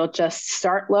and it'll just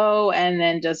start low and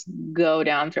then just go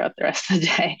down throughout the rest of the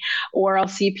day. Or I'll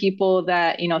see people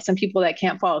that, some people that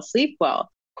can't fall asleep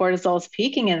well. Cortisol is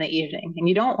peaking in the evening, and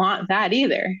you don't want that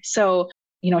either. So,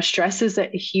 stress is a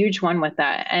huge one with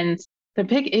that. And the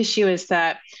big issue is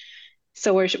that,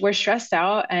 so we're stressed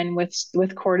out, and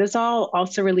with cortisol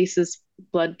also releases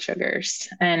blood sugars.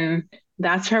 And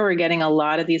that's where we're getting a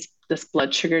lot of this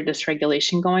blood sugar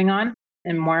dysregulation going on.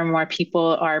 And more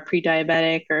people are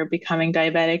pre-diabetic or becoming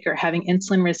diabetic or having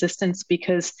insulin resistance,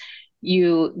 because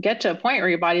you get to a point where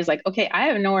your body's like, okay, I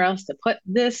have nowhere else to put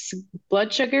this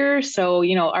blood sugar. So,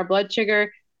 our blood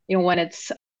sugar, when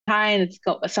it's high and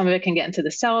some of it can get into the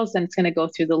cells, then it's going to go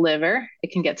through the liver.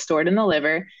 It can get stored in the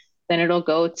liver. Then it'll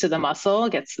go to the muscle,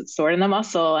 gets stored in the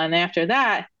muscle. And then after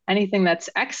that, anything that's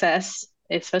excess,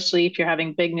 especially if you're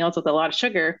having big meals with a lot of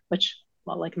sugar, which,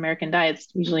 well, like American diets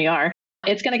usually are,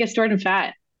 it's going to get stored in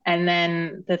fat. And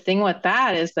then the thing with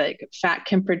that is that fat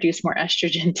can produce more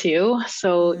estrogen too.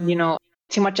 So,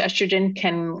 too much estrogen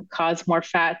can cause more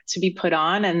fat to be put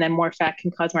on, and then more fat can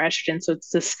cause more estrogen. So it's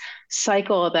this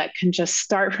cycle that can just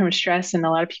start from stress. And a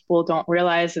lot of people don't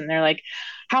realize, and they're like,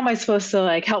 how am I supposed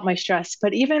to help my stress?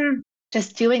 But even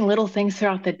just doing little things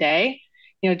throughout the day,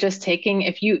 just taking,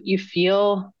 if you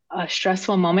feel a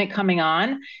stressful moment coming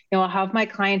on, I'll have my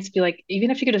clients be like,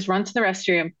 even if you could just run to the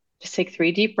restroom, just take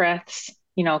 3 deep breaths,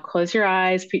 close your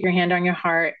eyes, put your hand on your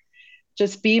heart,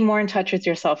 just be more in touch with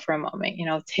yourself for a moment,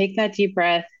 take that deep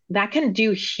breath. That can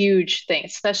do huge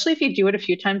things, especially if you do it a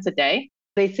few times a day.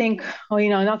 They think, oh,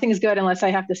 nothing's good unless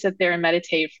I have to sit there and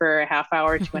meditate for a half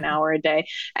hour to an hour a day.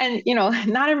 And,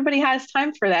 not everybody has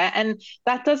time for that. And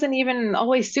that doesn't even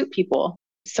always suit people.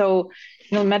 So,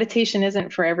 meditation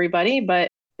isn't for everybody, but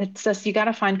it's just, you got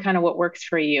to find kind of what works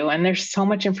for you. And there's so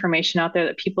much information out there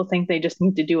that people think they just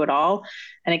need to do it all,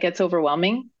 and it gets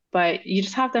overwhelming. But you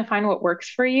just have to find what works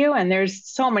for you. And there's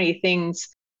so many things,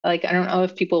 like, I don't know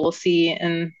if people will see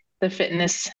in the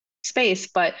fitness space,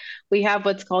 but we have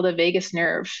what's called a vagus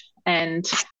nerve. And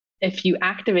if you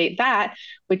activate that,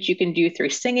 which you can do through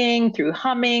singing, through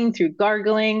humming, through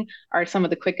gargling, are some of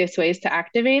the quickest ways to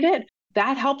activate it,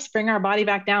 that helps bring our body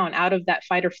back down out of that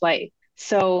fight or flight.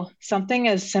 So something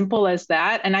as simple as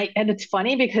that. And it's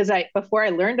funny because before I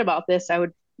learned about this, I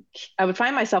would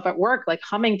find myself at work like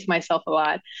humming to myself a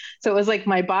lot. So it was like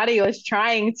my body was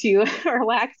trying to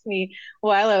relax me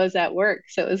while I was at work.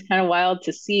 So it was kind of wild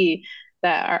to see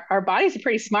that our bodies are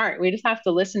pretty smart. We just have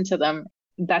to listen to them.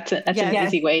 That's an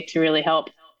easy way to really help.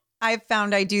 I've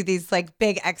found I do these like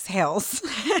big exhales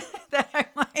that I'm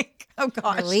like, oh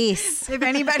gosh. Release. If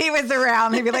anybody was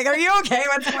around, they'd be like, are you okay?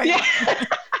 What's going on?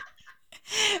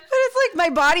 But it's like my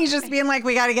body's just being like,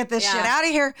 we got to get this shit out of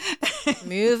here.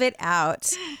 Move it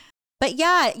out. But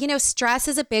yeah, stress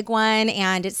is a big one.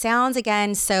 And it sounds it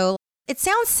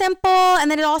sounds simple. And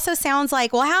then it also sounds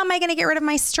like, well, how am I going to get rid of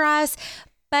my stress?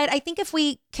 But I think if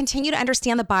we continue to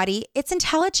understand the body, it's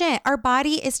intelligent. Our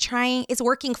body is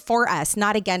working for us,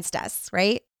 not against us,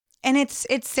 right? And it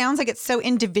sounds like it's so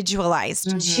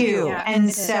individualized too. Yeah,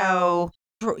 and so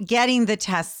getting the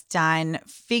tests done,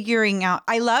 figuring out,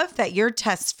 I love that your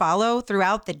tests follow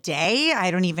throughout the day.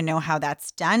 I don't even know how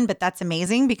that's done, but that's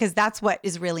amazing because that's what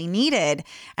is really needed.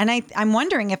 And I'm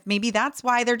wondering if maybe that's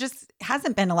why there just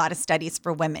hasn't been a lot of studies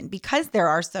for women, because there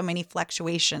are so many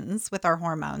fluctuations with our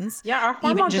hormones. Yeah, our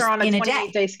hormones are on a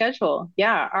 28-day schedule.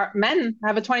 Yeah, our men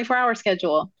have a 24-hour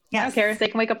schedule. Yes. I don't care if they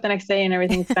can wake up the next day and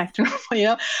everything's back to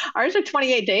normal. Ours are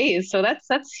 28 days. So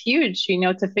that's huge,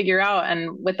 to figure out.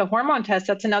 And with the hormone test,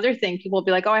 that's another thing. People will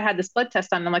be like, oh, I had this blood test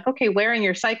done. I'm like, okay, where in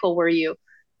your cycle were you?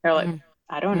 They're like,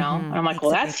 I don't know. And I'm like,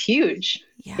 well, that's huge.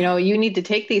 Yeah. You need to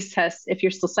take these tests if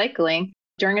you're still cycling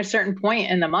during a certain point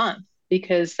in the month,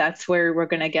 because that's where we're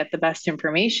going to get the best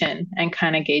information and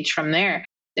kind of gauge from there.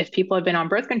 If people have been on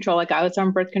birth control, like I was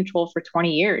on birth control for 20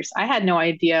 years, I had no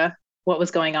idea what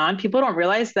was going on. People don't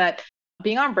realize that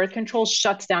being on birth control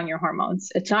shuts down your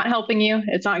hormones. It's not helping you.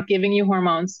 It's not giving you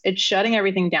hormones. It's shutting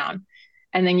everything down.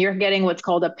 And then you're getting what's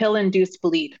called a pill-induced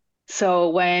bleed. So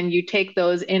when you take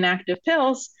those inactive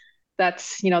pills,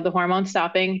 that's, the hormone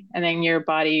stopping, and then your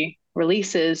body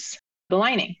releases the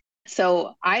lining.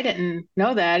 So I didn't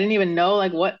know that. I didn't even know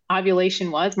like what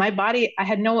ovulation was. My body, I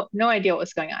had no idea what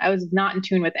was going on. I was not in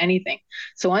tune with anything.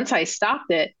 So once I stopped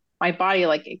it, my body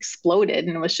like exploded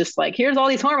and was just like, here's all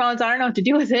these hormones. I don't know what to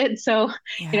do with it. So,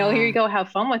 here you go, have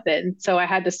fun with it. And so I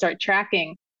had to start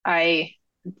tracking. I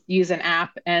use an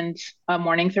app and a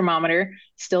morning thermometer,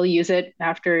 still use it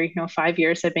after, 5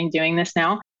 years I've been doing this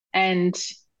now. And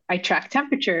I track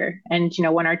temperature. And,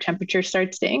 when our temperature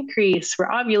starts to increase, we're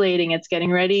ovulating, it's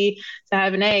getting ready to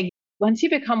have an egg. Once you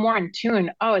become more in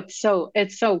tune, it's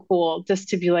so cool just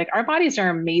to be like, our bodies are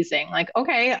amazing. Like,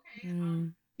 okay.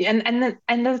 And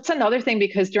that's another thing,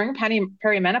 because during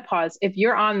perimenopause, if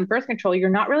you're on birth control, you're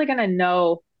not really going to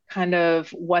know kind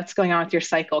of what's going on with your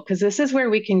cycle, because this is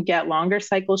where we can get longer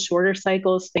cycles, shorter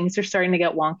cycles. Things are starting to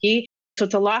get wonky. So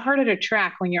it's a lot harder to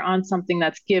track when you're on something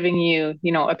that's giving you,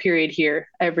 a period here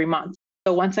every month.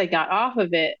 So once I got off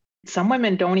of it, some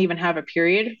women don't even have a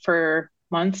period for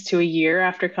months to a year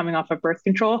after coming off of birth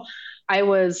control. I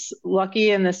was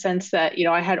lucky in the sense that,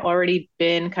 I had already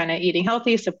been kind of eating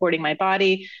healthy, supporting my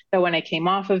body, that when I came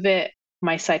off of it,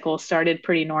 my cycle started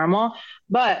pretty normal,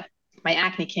 but my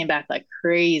acne came back like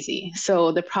crazy.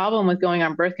 So the problem with going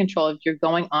on birth control, if you're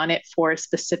going on it for a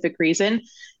specific reason,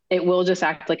 it will just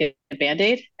act like a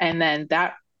Band-Aid. And then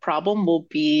that problem will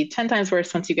be 10 times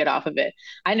worse once you get off of it.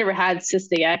 I never had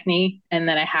cystic acne, and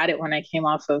then I had it when I came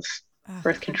off of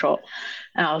birth control.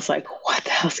 And I was like, what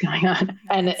the hell's going on?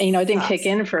 And, it didn't kick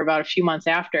in for about a few months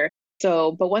after.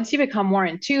 So, but once you become more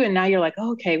in tune, and now you're like,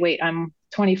 oh, okay, wait, I'm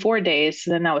 24 days.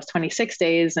 So then that was 26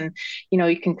 days. And,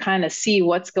 you can kind of see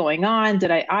what's going on.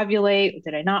 Did I ovulate?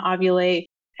 Did I not ovulate?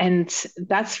 And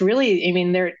that's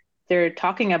really, they're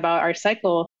talking about our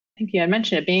cycle. I think you had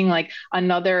mentioned it being like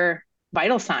another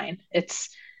vital sign. It's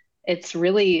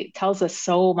really tells us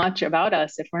so much about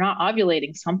us. If we're not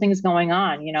ovulating, something's going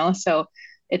on, so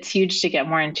it's huge to get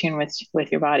more in tune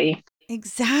with your body.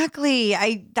 Exactly.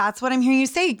 That's what I'm hearing you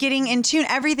say. Getting in tune.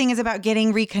 Everything is about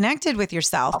getting reconnected with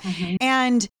yourself.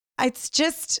 And it's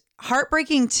just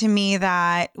heartbreaking to me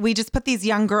that we just put these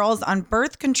young girls on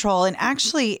birth control, and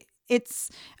actually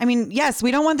yes,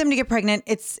 we don't want them to get pregnant.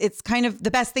 It's kind of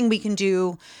the best thing we can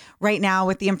do right now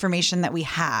with the information that we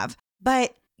have.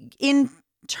 But in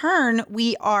turn,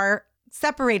 we are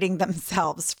separating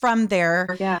themselves from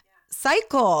their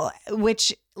cycle,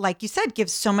 which, like you said,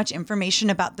 gives so much information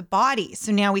about the body.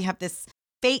 So now we have this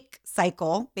fake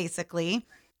cycle, basically,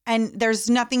 and there's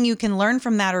nothing you can learn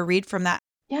from that or read from that.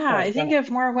 Yeah, I think if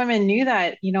more women knew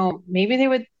that, maybe they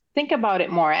would think about it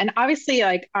more. And obviously,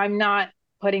 like, I'm not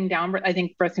putting down, I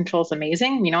think birth control is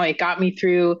amazing. It got me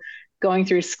through going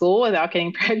through school without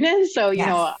getting pregnant. So,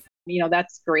 Yes.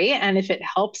 That's great. And if it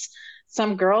helps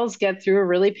some girls get through a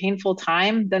really painful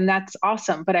time, then that's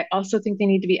awesome. But I also think they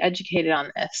need to be educated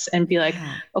on this and be like,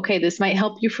 Yeah. okay, this might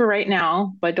help you for right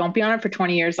now, but don't be on it for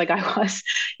 20 years like I was,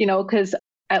 because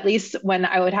at least when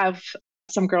I would have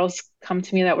some girls come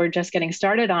to me that were just getting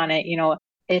started on it,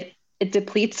 it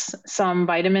depletes some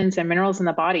vitamins and minerals in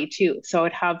the body too. So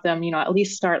I'd have them, at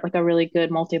least start like a really good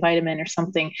multivitamin or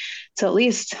something to at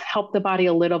least help the body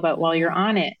a little bit while you're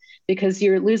on it, because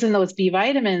you're losing those B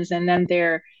vitamins and then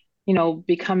they're,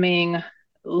 becoming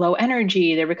low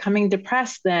energy. They're becoming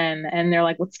depressed then. And they're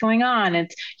like, what's going on?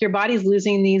 It's your body's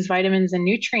losing these vitamins and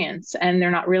nutrients. And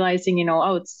they're not realizing,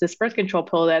 oh, it's this birth control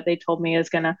pill that they told me is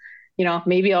going to,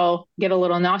 maybe I'll get a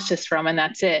little nauseous from, and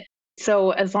that's it.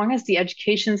 So as long as the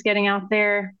education's getting out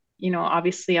there,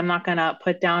 obviously I'm not going to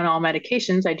put down all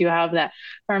medications. I do have that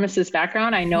pharmacist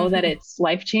background. I know that it's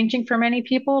life-changing for many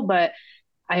people, but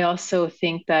I also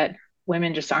think that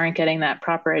women just aren't getting that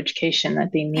proper education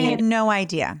that they I had need. no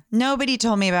idea. Nobody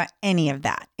told me about any of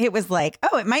that. It was like,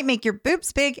 oh, it might make your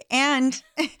boobs big and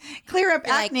clear up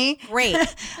You're acne. like,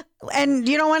 great. And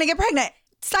you don't want to get pregnant.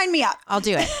 Sign me up. I'll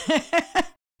do it.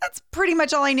 That's pretty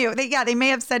much all I knew. They may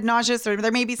have said nauseous, or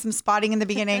there may be some spotting in the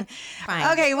beginning.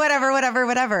 Fine. Okay,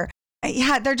 whatever.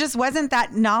 Yeah, there just wasn't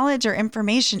that knowledge or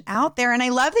information out there. And I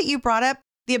love that you brought up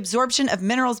the absorption of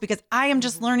minerals, because I am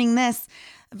just learning this.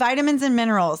 Vitamins and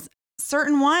minerals,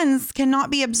 certain ones cannot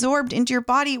be absorbed into your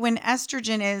body when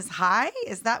estrogen is high.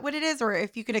 Is that what it is? Or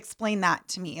if you could explain that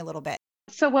to me a little bit.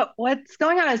 So what's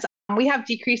going on is we have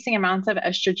decreasing amounts of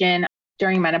estrogen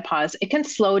during menopause. It can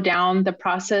slow down the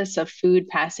process of food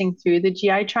passing through the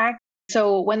GI tract.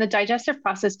 So when the digestive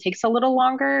process takes a little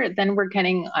longer, then we're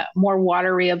getting more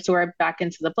water reabsorbed back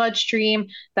into the bloodstream.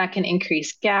 That can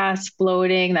increase gas,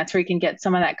 bloating. That's where you can get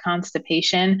some of that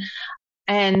constipation.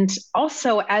 And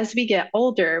also, as we get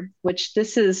older, which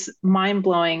this is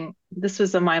mind-blowing, this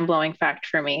was a mind-blowing fact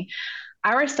for me,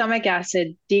 our stomach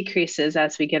acid decreases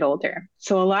as we get older.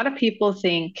 So a lot of people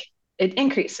think it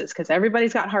increases because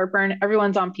everybody's got heartburn,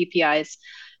 everyone's on PPIs,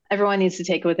 everyone needs to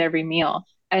take it with every meal.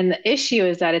 And the issue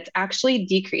is that it's actually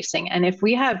decreasing. And if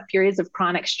we have periods of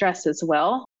chronic stress as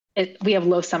well, we have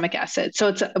low stomach acid.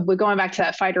 So we're going back to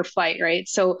that fight or flight, right?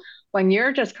 So when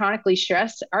you're just chronically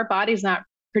stressed, our body's not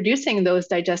producing those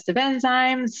digestive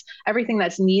enzymes, everything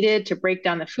that's needed to break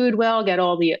down the food well, get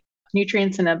all the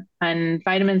nutrients and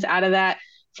vitamins out of that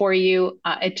for you.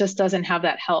 It just doesn't have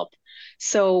that help.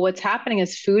 So what's happening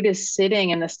is food is sitting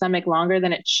in the stomach longer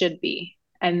than it should be.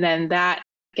 And then that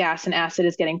gas and acid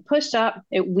is getting pushed up.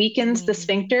 It weakens the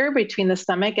sphincter between the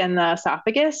stomach and the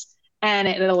esophagus, and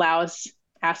it allows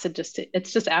acid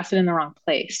it's just acid in the wrong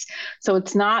place. So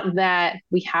it's not that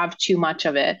we have too much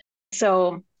of it.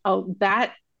 So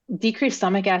that decreased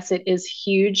stomach acid is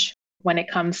huge when it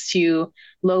comes to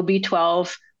low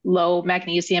B12, low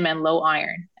magnesium, and low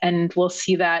iron. And we'll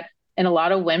see that in a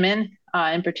lot of women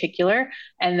in particular.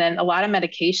 And then a lot of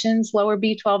medications lower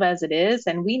B12 as it is.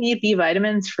 And we need B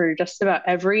vitamins for just about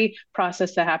every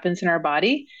process that happens in our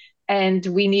body. And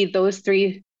we need those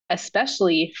three,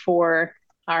 especially for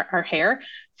our hair,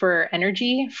 for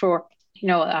energy, for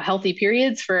healthy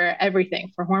periods, for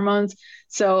everything, for hormones.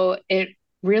 So it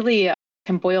really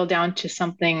can boil down to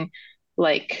something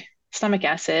like stomach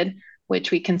acid, which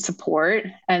we can support,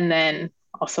 and then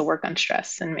also work on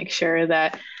stress and make sure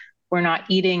that we're not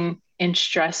eating in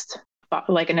stressed,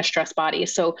 like in a stressed body.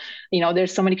 So,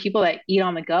 there's so many people that eat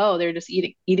on the go. They're just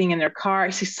eating in their car. I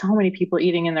see so many people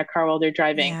eating in their car while they're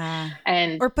driving.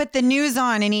 Yeah. Or put the news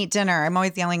on and eat dinner. I'm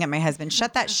always yelling at my husband,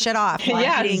 shut that shit off while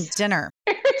I'm eating dinner.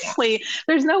 Seriously,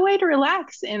 there's no way to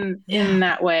relax in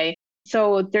that way.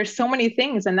 So there's so many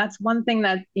things. And that's one thing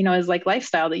that, is like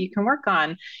lifestyle that you can work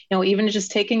on. Even just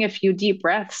taking a few deep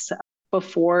breaths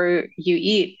before you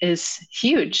eat is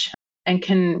huge and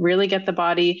can really get the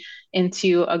body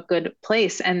into a good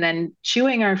place. And then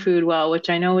chewing our food well, which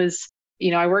I know is,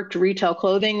 I worked retail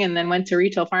clothing and then went to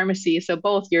retail pharmacy. So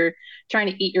both, you're trying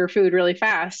to eat your food really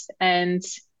fast and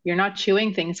you're not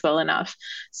chewing things well enough.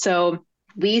 So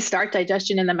we start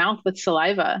digestion in the mouth with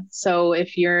saliva. So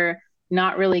if you're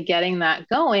not really getting that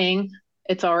going,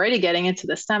 it's already getting into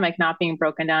the stomach, not being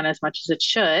broken down as much as it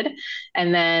should.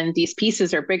 And then these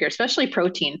pieces are bigger, especially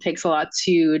protein takes a lot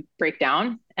to break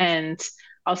down. And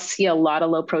I'll see a lot of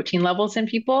low protein levels in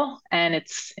people, and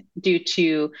it's due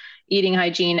to eating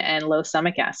hygiene and low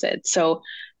stomach acid. So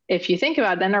if you think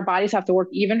about it, then our bodies have to work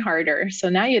even harder. So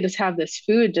now you just have this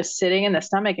food just sitting in the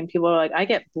stomach and people are like, I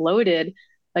get bloated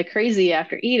like crazy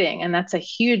after eating. And that's a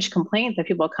huge complaint that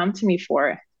people come to me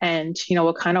for. And,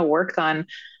 we'll kind of work on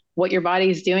what your body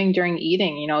is doing during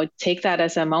eating. Take that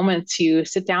as a moment to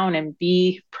sit down and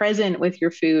be present with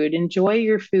your food,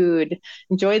 enjoy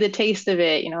enjoy the taste of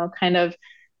it, kind of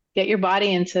get your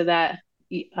body into that,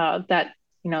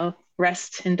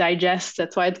 rest and digest.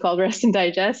 That's why it's called rest and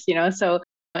digest, so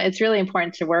it's really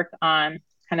important to work on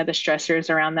kind of the stressors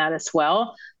around that as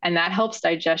well. And that helps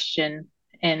digestion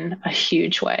in a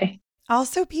huge way.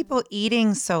 Also, people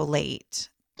eating so late,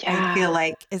 Yeah. I feel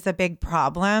like is a big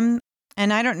problem.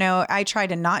 And I don't know, I try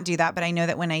to not do that, but I know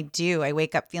that when I do, I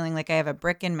wake up feeling like I have a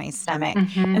brick in my stomach.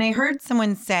 Mm-hmm. And I heard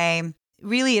someone say,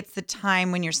 really, it's the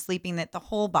time when you're sleeping that the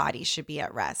whole body should be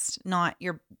at rest, not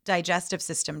your digestive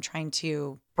system trying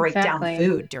to break down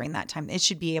food during that time. It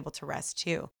should be able to rest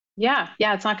too. Yeah.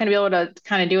 Yeah. It's not going to be able to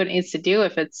kind of do what it needs to do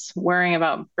if it's worrying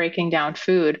about breaking down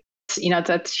food. That's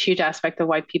a huge aspect of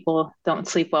why people don't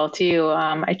sleep well too.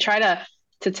 I try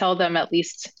to tell them at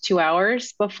least 2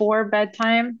 hours before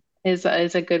bedtime is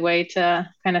a good way to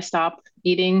kind of stop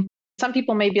eating. Some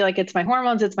people may be like, it's my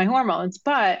hormones,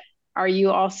 but are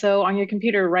you also on your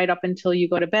computer right up until you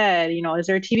go to bed? Is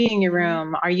there a TV in your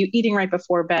room? Are you eating right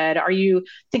before bed? Are you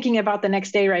thinking about the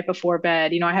next day right before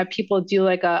bed? I have people do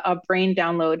like a brain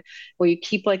download where you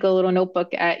keep like a little notebook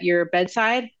at your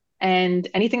bedside, and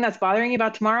anything that's bothering you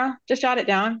about tomorrow, just jot it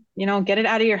down, get it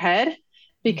out of your head,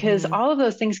 because all of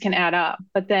those things can add up.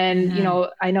 But then,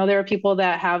 I know there are people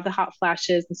that have the hot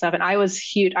flashes and stuff, and I was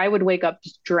huge. I would wake up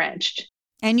just drenched.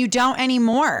 And you don't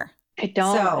anymore. I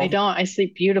don't. I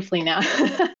sleep beautifully now.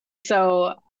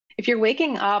 So if you're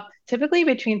waking up, typically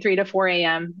between 3 to 4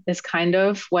 a.m. is kind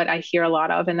of what I hear a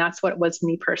lot of. And that's what was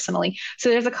me personally. So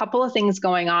there's a couple of things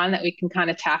going on that we can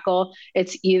kind of tackle.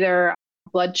 It's either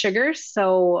blood sugars.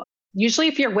 So usually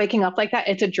if you're waking up like that,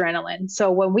 it's adrenaline.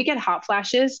 So when we get hot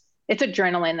flashes, it's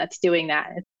adrenaline that's doing that.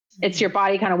 It's your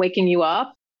body kind of waking you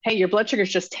up. Hey, your blood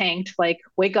sugar's just tanked. Like,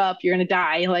 wake up, you're going to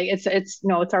die. Like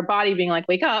it's our body being like,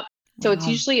 wake up. So it's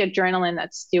usually adrenaline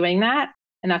that's doing that.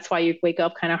 And that's why you wake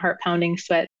up kind of heart pounding,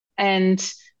 sweat. And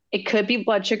it could be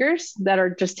blood sugars that are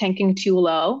just tanking too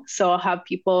low. So I'll have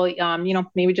people,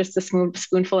 maybe just a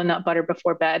spoonful of nut butter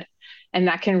before bed. And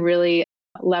that can really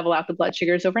level out the blood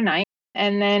sugars overnight.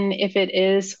 And then if it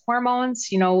is hormones,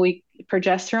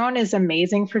 progesterone is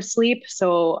amazing for sleep.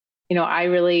 So, I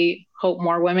really hope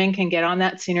more women can get on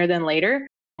that sooner than later.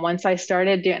 Once I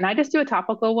started doing, and I just do a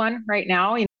topical one right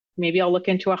now, maybe I'll look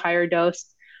into a higher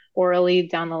dose orally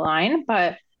down the line,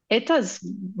 but it does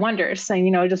wonders.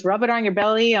 And, just rub it on your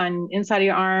belly, on inside of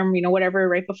your arm, whatever,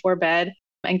 right before bed,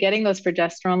 and getting those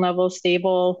progesterone levels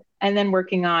stable, and then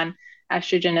working on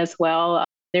estrogen as well.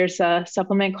 There's a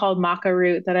supplement called maca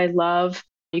root that I love.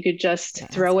 You could just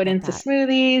throw it into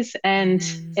smoothies, and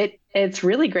it's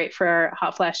really great for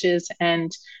hot flashes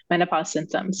and menopause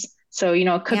symptoms. So,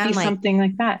 it could be something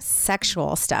like that.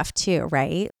 Sexual stuff too,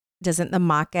 right? Doesn't the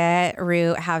maca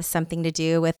root have something to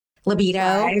do with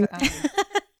libido?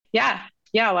 Yeah.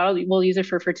 A lot of people use it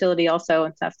for fertility also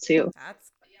and stuff too.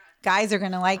 Guys are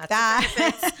going to like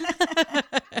that.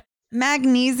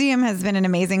 Magnesium has been an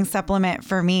amazing supplement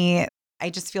for me. I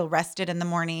just feel rested in the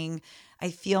morning. I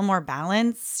feel more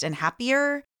balanced and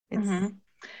happier.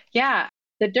 Yeah.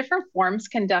 The different forms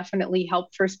can definitely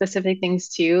help for specific things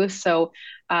too. So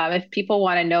if people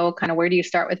want to know kind of where do you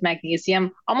start with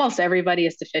magnesium, almost everybody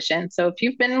is deficient. So if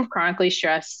you've been chronically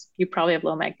stressed, you probably have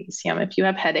low magnesium. If you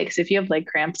have headaches, if you have leg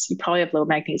cramps, you probably have low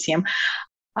magnesium.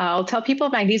 I'll tell people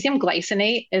magnesium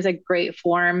glycinate is a great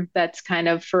form that's kind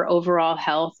of for overall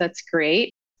health. That's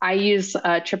great. I use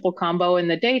a triple combo in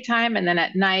the daytime, and then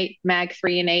at night, Mag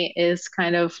 3 and 8 is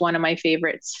kind of one of my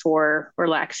favorites for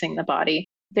relaxing the body.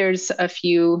 There's a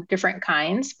few different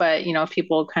kinds, but if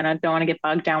people kind of don't want to get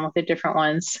bogged down with the different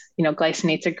ones,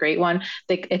 glycinate's a great one.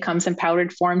 It comes in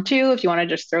powdered form too, if you want to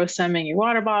just throw some in your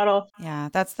water bottle. Yeah,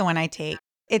 that's the one I take.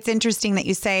 It's interesting that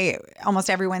you say almost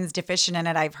everyone's deficient in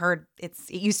it. I've heard it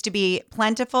used to be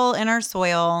plentiful in our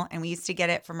soil, and we used to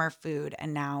get it from our food,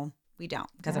 and now we don't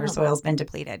because our soil's been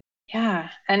depleted. Yeah,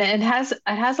 and it has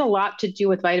a lot to do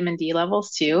with vitamin D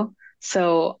levels too.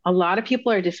 So a lot of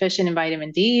people are deficient in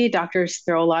vitamin D. Doctors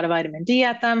throw a lot of vitamin D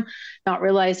at them, not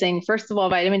realizing, first of all,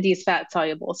 vitamin D is fat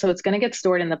soluble. So it's going to get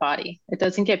stored in the body. It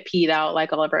doesn't get peed out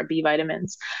like all of our B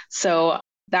vitamins. So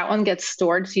that one gets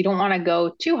stored. So you don't want to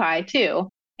go too high too.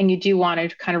 And you do want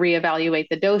to kind of reevaluate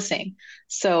the dosing.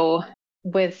 So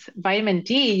with vitamin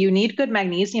D, you need good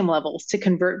magnesium levels to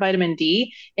convert vitamin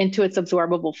D into its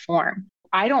absorbable form.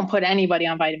 I don't put anybody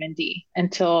on vitamin D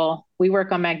until we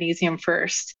work on magnesium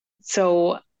first.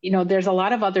 So, there's a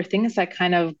lot of other things that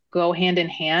kind of go hand in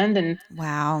hand. And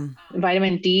wow,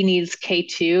 vitamin D needs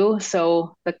K2.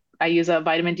 So I use a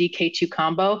vitamin D K2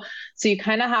 combo. So you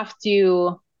kind of have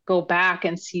to go back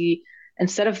and see,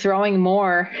 instead of throwing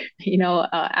more,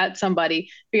 at somebody,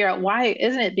 figure out why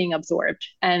isn't it being absorbed.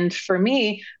 And for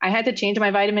me, I had to change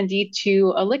my vitamin D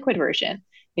to a liquid version.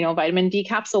 Vitamin D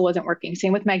capsule wasn't working.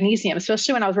 Same with magnesium,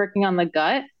 especially when I was working on the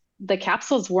gut. The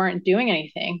capsules weren't doing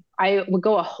anything. I would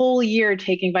go a whole year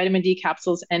taking vitamin D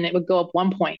capsules and it would go up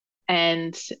 1 point.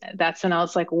 And that's when I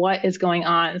was like, what is going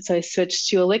on? So I switched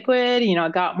to a liquid, I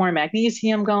got more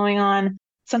magnesium going on.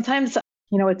 Sometimes,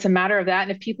 it's a matter of that.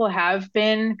 And if people have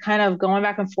been kind of going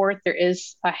back and forth, there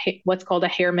is what's called a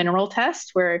hair mineral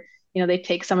test where, they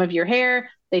take some of your hair,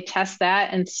 they test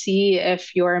that and see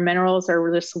if your minerals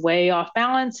are just way off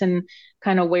balance and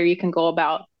kind of where you can go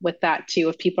about with that too,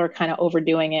 if people are kind of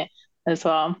overdoing it as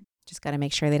well. Just got to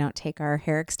make sure they don't take our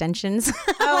hair extensions.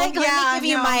 Oh, Let me give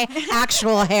you my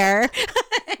actual hair,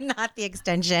 not the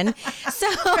extension.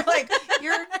 So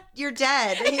you're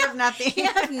dead. You have nothing. You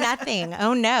have nothing.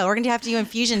 Oh no, we're going to have to do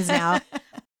infusions now.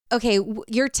 Okay,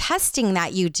 your testing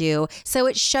that you do, so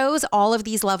it shows all of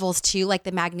these levels too, like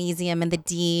the magnesium and the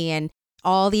D and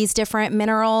all these different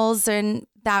minerals and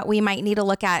that we might need to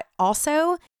look at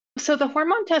also. So the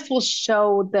hormone test will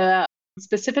show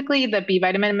specifically the B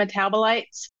vitamin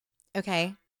metabolites.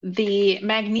 Okay. The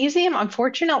magnesium,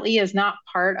 unfortunately, is not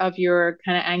part of your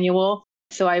kind of annual.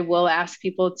 So I will ask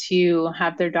people to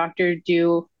have their doctor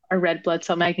do a red blood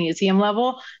cell magnesium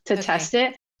level to test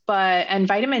it. And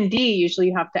vitamin D, usually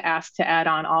you have to ask to add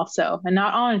on also. And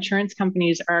not all insurance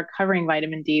companies are covering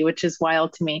vitamin D, which is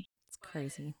wild to me. It's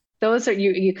crazy. Those are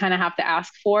you kind of have to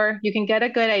ask for. You can get a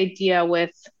good idea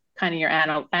with kind of your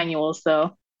annuals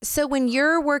though. So when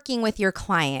you're working with your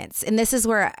clients, and this is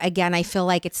where, again, I feel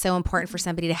like it's so important for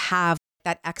somebody to have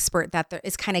that expert that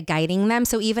is kind of guiding them.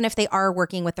 So even if they are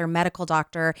working with their medical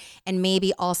doctor and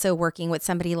maybe also working with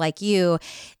somebody like you,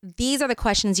 these are the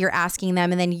questions you're asking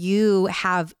them. And then you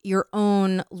have your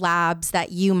own labs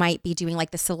that you might be doing,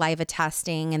 like the saliva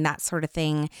testing and that sort of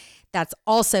thing. That's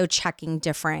also checking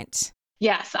different.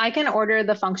 Yes, I can order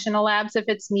the functional labs if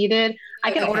it's needed.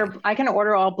 I can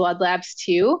order all blood labs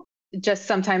too. Just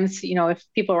sometimes, if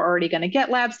people are already going to get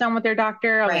labs done with their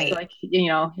doctor,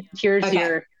 here's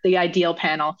the ideal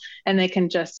panel, and they can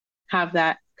just have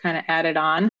that kind of added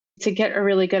on to get a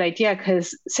really good idea.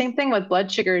 Because same thing with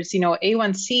blood sugars,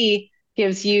 A1C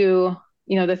gives you,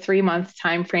 the 3-month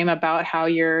time frame about how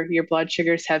your blood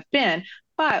sugars have been.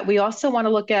 But we also want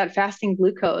to look at fasting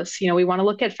glucose. We want to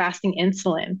look at fasting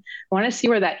insulin. We want to see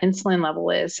where that insulin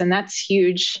level is. And that's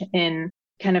huge in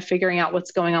kind of figuring out what's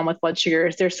going on with blood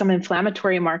sugars. There's some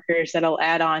inflammatory markers that'll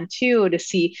add on too to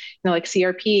see, like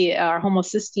CRP or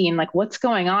homocysteine, like what's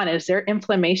going on? Is there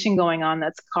inflammation going on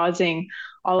that's causing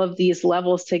all of these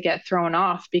levels to get thrown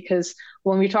off? Because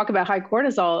when we talk about high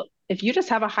cortisol, if you just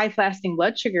have a high fasting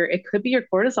blood sugar, it could be your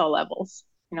cortisol levels,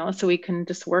 so we can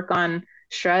just work on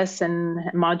stress and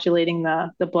modulating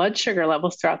the blood sugar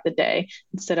levels throughout the day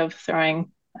instead of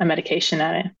throwing a medication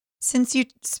at it. Since you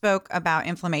spoke about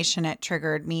inflammation, it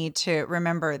triggered me to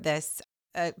remember this.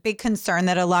 A big concern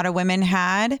that a lot of women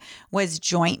had was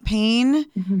joint pain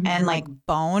and like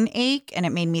bone ache. And it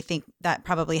made me think that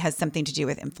probably has something to do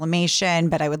with inflammation.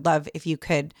 But I would love if you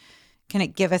could kind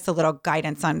of give us a little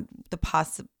guidance on the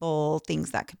possible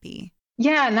things that could be.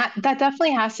 Yeah, and that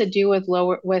definitely has to do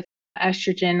with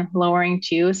estrogen lowering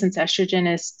too, since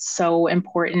estrogen is so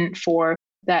important for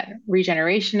that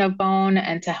regeneration of bone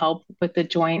and to help with the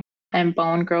joint and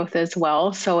bone growth as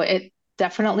well. So it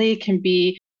definitely can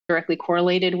be directly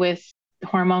correlated with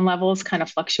hormone levels kind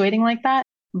of fluctuating like that.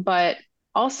 But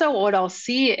also what I'll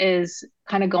see is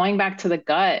kind of going back to the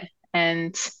gut.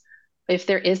 And if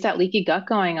there is that leaky gut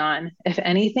going on, if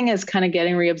anything is kind of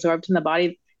getting reabsorbed in the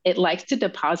body, it likes to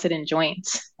deposit in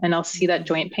joints. And I'll see that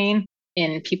joint pain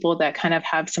in people that kind of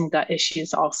have some gut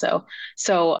issues also.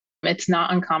 So it's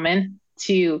not uncommon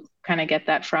to kind of get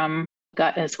that from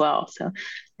gut as well. So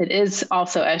it is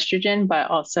also estrogen, but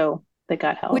also the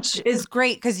gut health. Which is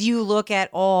great because you look at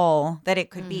all that it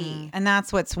could be. And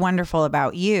that's what's wonderful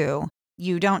about you.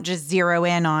 You don't just zero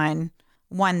in on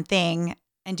one thing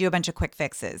and do a bunch of quick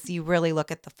fixes. You really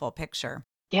look at the full picture.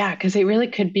 Yeah, because it really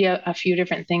could be a few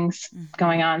different things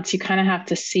going on. So you kind of have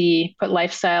to put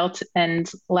lifestyle and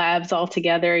labs all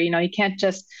together. You can't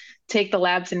just take the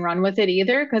labs and run with it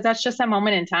either, because that's just a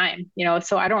moment in time.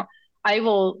 So I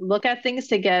will look at things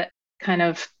to get kind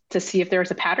of to see if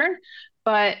there's a pattern,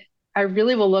 but I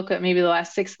really will look at maybe the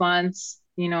last 6 months,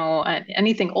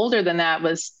 anything older than that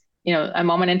was, a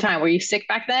moment in time. Were you sick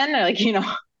back then? Or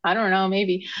I don't know,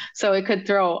 maybe. So it could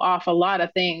throw off a lot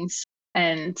of things.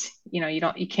 And,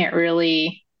 you can't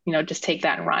really, just take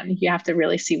that and run. You have to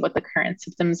really see what the current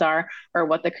symptoms are or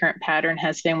what the current pattern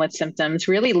has been with symptoms.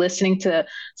 Really listening to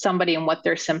somebody and what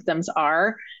their symptoms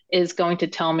are is going to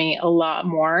tell me a lot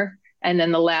more. And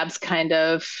then the labs kind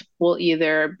of will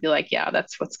either be like, yeah,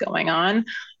 that's what's going on,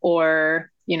 or,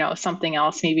 something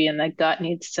else maybe in the gut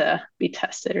needs to be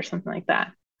tested or something like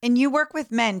that. And you work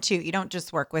with men too. You don't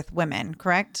just work with women,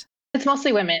 correct? It's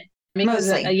mostly women because,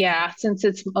 Mostly. since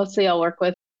it's mostly I'll work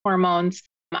with hormones.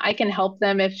 I can help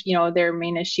them if, their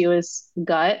main issue is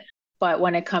gut. But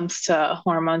when it comes to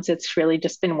hormones, it's really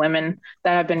just been women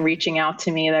that have been reaching out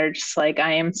to me that are just like,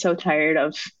 I am so tired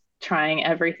of trying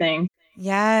everything.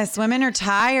 Yes, women are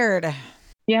tired.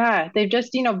 Yeah, they've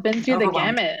just, been through the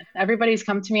Overwhelmed. gamut. Everybody's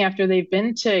come to me after they've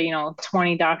been to,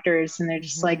 20 doctors and they're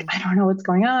just like, I don't know what's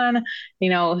going on,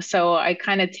 so I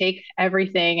kind of take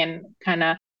everything and kind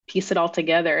of piece it all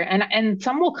together. And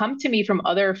some will come to me from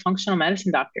other functional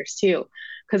medicine doctors too,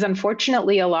 because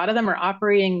unfortunately, a lot of them are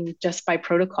operating just by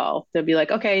protocol. They'll be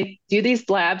like, okay, do these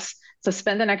labs. So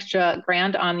spend an extra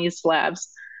 $1,000 on these labs.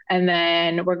 And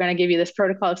then we're going to give you this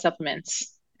protocol of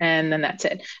supplements. And then that's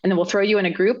it. And then we'll throw you in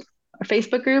a group, a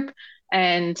Facebook group,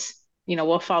 and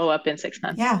we'll follow up in 6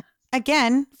 months. Yeah.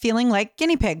 Again, feeling like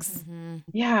guinea pigs.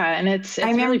 Yeah, and it's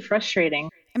really frustrating.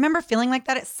 I remember feeling like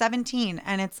that at 17,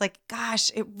 and it's like, gosh,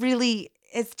 it really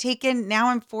is taken. Now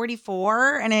I'm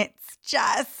 44, and it's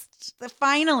just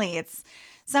finally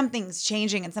something's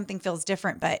changing and something feels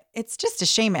different, but it's just a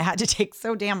shame it had to take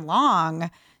so damn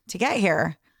long to get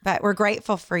here. But we're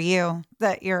grateful for you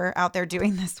that you're out there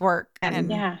doing this work. And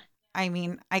yeah. I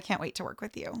mean, I can't wait to work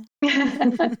with you.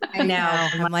 I know.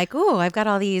 I'm like, ooh, I've got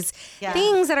all these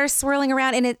things that are swirling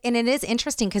around. And it is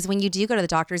interesting because when you do go to the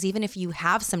doctors, even if you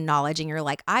have some knowledge and you're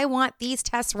like, I want these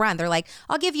tests run, they're like,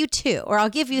 I'll give you 2 or I'll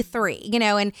give you 3,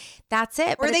 and that's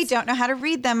it. Or they don't know how to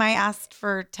read them. I asked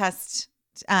for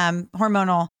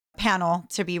hormonal panel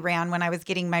to be ran when I was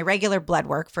getting my regular blood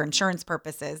work for insurance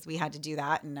purposes. We had to do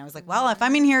that. And I was like, well, if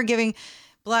I'm in here giving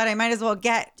blood, I might as well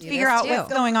figure out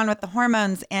what's going on with the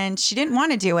hormones. And she didn't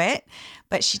want to do it,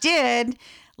 but she did,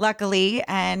 luckily.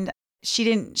 And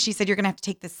she said, you're going to have to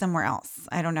take this somewhere else.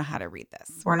 I don't know how to read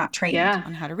this. We're not trained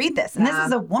on how to read this. And this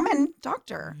is a woman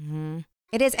doctor. Mm-hmm.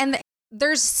 It is. And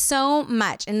there's so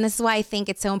much. And this is why I think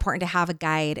it's so important to have a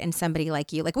guide and somebody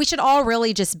like you. Like, we should all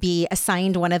really just be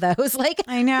assigned one of those. Like,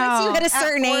 I know. Once you hit a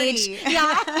certain age.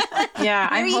 Yeah. Yeah.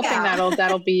 I'm hoping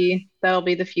that'll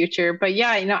be the future. But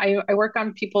yeah, I work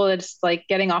on people that's like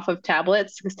getting off of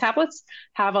tablets, because tablets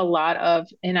have a lot of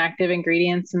inactive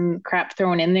ingredients and crap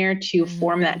thrown in there to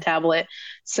form that tablet.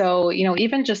 So,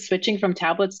 even just switching from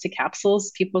tablets to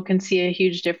capsules, people can see a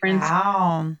huge difference.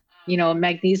 Wow.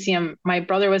 Magnesium, my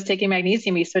brother was taking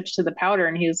magnesium. He switched to the powder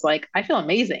and he was like, I feel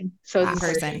amazing. So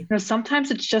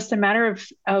sometimes it's just a matter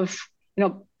of,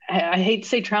 I hate to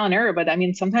say trial and error, but I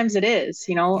mean, sometimes it is,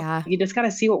 you just got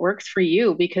to see what works for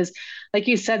you, because like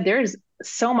you said, there's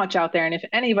so much out there. And if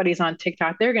anybody's on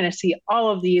TikTok, they're going to see all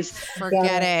of these.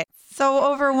 Forget it.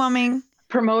 So overwhelming.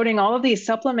 Promoting all of these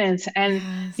supplements, and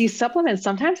these supplements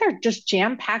sometimes are just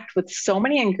jam-packed with so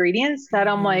many ingredients that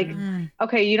I'm like,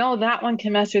 okay, that one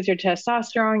can mess with your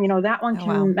testosterone, that one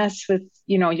can mess with,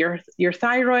 your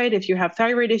thyroid. If you have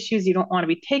thyroid issues, you don't want to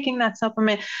be taking that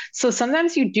supplement. So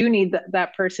sometimes you do need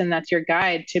that person that's your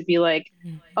guide to be like,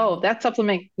 oh, that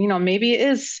supplement, maybe it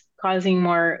is causing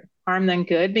more harm than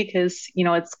good because,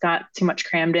 it's got too much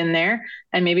crammed in there,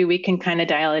 and maybe we can kind of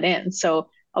dial it in. So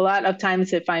a lot of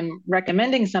times if I'm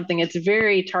recommending something, it's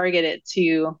very targeted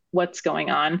to what's going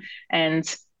on. And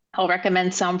I'll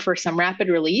recommend some for some rapid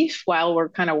relief while we're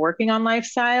kind of working on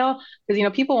lifestyle,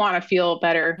 because, people want to feel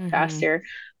better faster.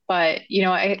 But,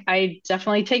 I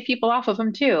definitely take people off of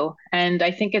them too. And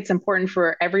I think it's important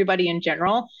for everybody in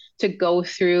general to go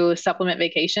through supplement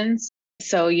vacations.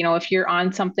 So, if you're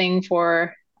on something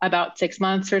for about 6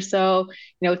 months or so,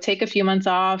 take a few months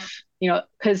off,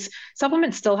 because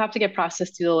supplements still have to get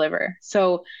processed through the liver.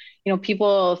 So,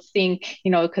 people think,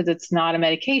 because it's not a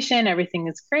medication, everything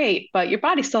is great, but your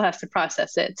body still has to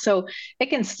process it. So it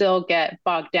can still get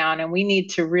bogged down, and we need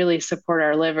to really support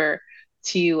our liver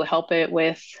to help it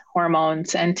with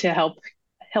hormones and to help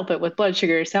it with blood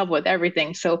sugars, help with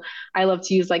everything. So I love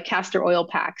to use like castor oil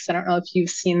packs. I don't know if you've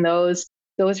seen those.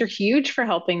 Those are huge for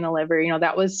helping the liver.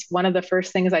 That was one of the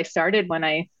first things I started when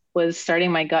I was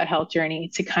starting my gut health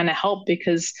journey, to kind of help,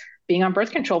 because being on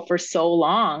birth control for so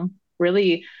long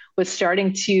really was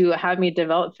starting to have me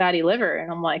develop fatty liver.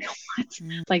 And I'm like, what?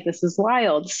 Like, this is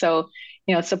wild. So,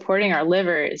 supporting our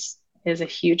liver is a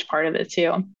huge part of it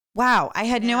too. Wow. I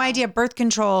had no idea birth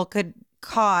control could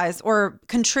cause or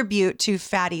contribute to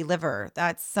fatty liver.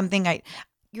 That's something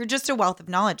you're just a wealth of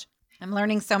knowledge. I'm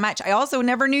learning so much. I also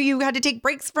never knew you had to take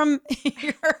breaks from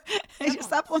your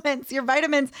supplements, your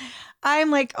vitamins.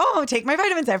 I'm like, oh, take my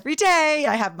vitamins every day.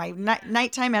 I have my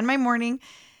nighttime and my morning.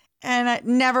 And it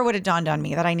never would have dawned on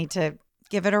me that I need to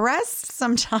give it a rest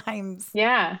sometimes.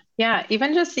 Yeah. Yeah.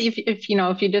 Even just if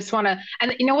you just want to,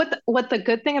 and you know what the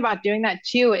good thing about doing that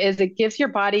too is it gives your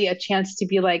body a chance to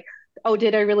be like, oh,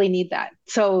 did I really need that?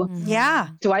 So Yeah.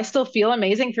 do I still feel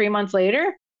amazing 3 months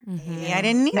later? Maybe I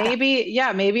didn't need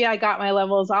that. Maybe I got my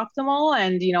levels optimal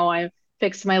and, I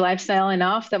fixed my lifestyle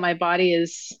enough that my body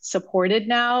is supported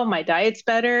now. My diet's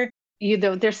better.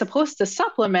 They're supposed to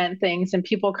supplement things and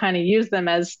people kind of use them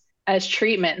as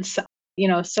treatments.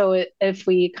 So if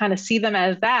we kind of see them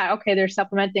as that, okay, they're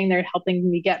supplementing, they're helping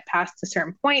me get past a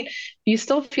certain point. If you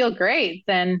still feel great,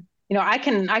 then, I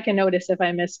can notice if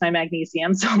I miss my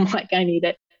magnesium. So I'm like, I need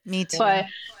it. Me too. But,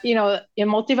 in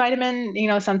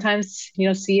multivitamin, sometimes,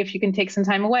 see if you can take some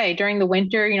time away during the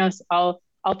winter, I'll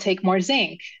take more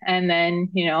zinc. And then,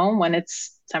 when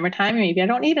it's summertime, maybe I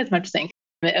don't need as much zinc.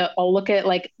 I'll look at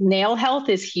like nail health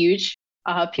is huge.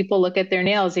 People look at their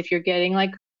nails. If you're getting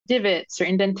like divots or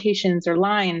indentations or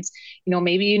lines,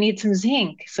 maybe you need some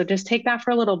zinc. So just take that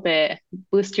for a little bit,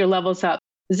 boost your levels up.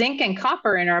 Zinc and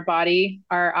copper in our body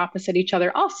are opposite each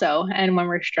other also. And when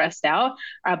we're stressed out,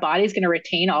 our body's going to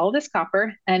retain all of this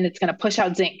copper and it's going to push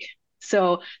out zinc.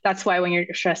 So that's why when you're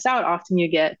stressed out, often you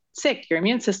get sick. Your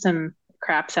immune system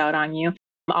craps out on you.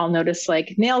 I'll notice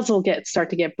like nails will start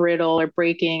to get brittle or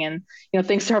breaking and,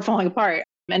 things start falling apart.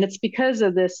 And it's because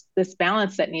of this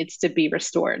balance that needs to be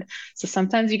restored. So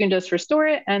sometimes you can just restore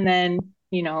it and then,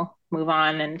 move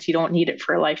on and you don't need it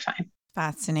for a lifetime.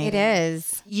 Fascinating. It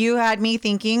is. You had me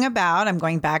thinking about, I'm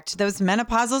going back to those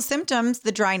menopausal symptoms,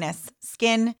 the dryness,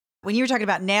 skin. When you were talking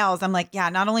about nails, I'm like, yeah,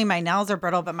 not only my nails are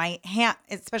brittle, but my hand,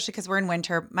 especially because we're in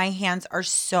winter, my hands are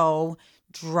so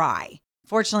dry.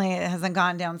 Fortunately, it hasn't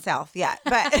gone down south yet,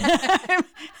 but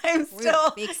I'm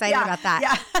still be excited about that.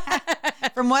 Yeah.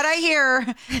 From what I hear,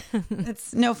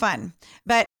 it's no fun.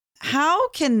 But how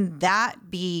can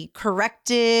that be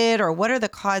corrected or what are the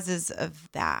causes of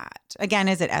that? Again,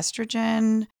 is it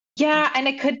estrogen? Yeah, and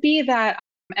it could be that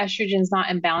estrogen's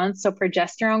not in balance. So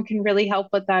progesterone can really help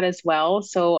with that as well.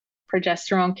 So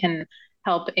progesterone can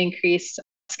help increase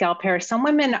scalp hair. Some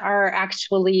women are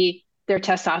actually, their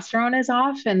testosterone is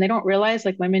off and they don't realize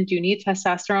like women do need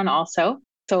testosterone also.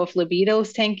 So if libido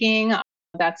is tanking,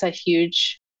 that's a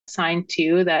huge sign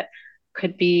too that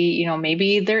could be,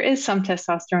 maybe there is some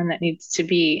testosterone that needs to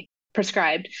be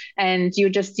prescribed. And you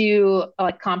just do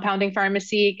like compounding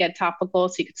pharmacy, get topical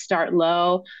so you could start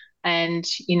low and,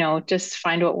 just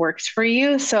find what works for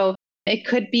you. So it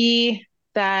could be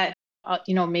that,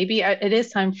 maybe it is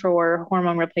time for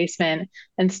hormone replacement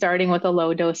and starting with a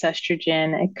low dose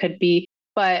estrogen. It could be,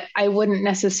 but I wouldn't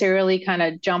necessarily kind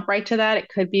of jump right to that. It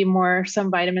could be more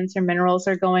some vitamins or minerals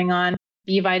are going on.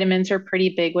 B vitamins are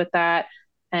pretty big with that.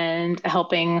 And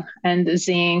helping and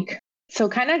zinc. So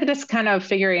kind of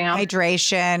figuring out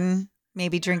Hydration,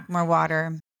 maybe drink more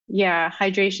water. Yeah,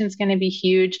 hydration is going to be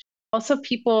huge. Also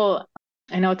people,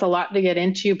 I know it's a lot to get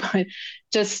into, but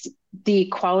just the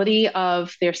quality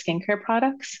of their skincare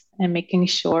products and making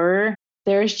sure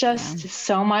there's just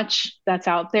so much that's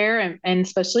out there. And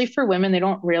especially for women, they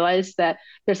don't realize that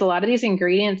there's a lot of these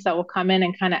ingredients that will come in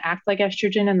and kind of act like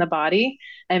estrogen in the body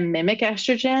and mimic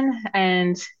estrogen.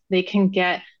 And they can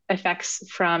get effects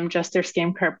from just their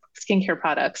skincare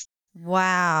products.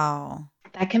 Wow.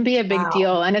 That can be a big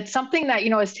deal. And it's something that,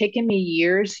 has taken me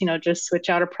years, just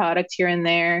switch out a product here and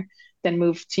there, then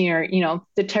move to your,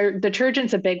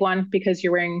 detergent's a big one because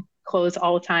you're wearing clothes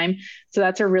all the time. So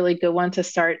that's a really good one to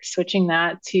start switching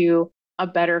that to a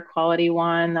better quality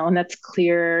one that's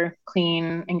clear,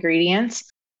 clean ingredients.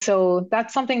 So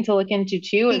that's something to look into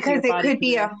too. Because it could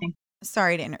be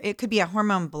it could be a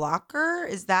hormone blocker.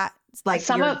 Is that like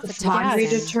some your of laundry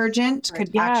detergent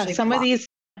could actually some block. of these,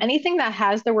 anything that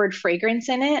has the word fragrance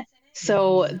in it.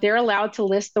 So they're allowed to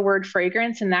list the word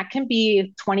fragrance and that can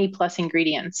be 20 plus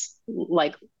ingredients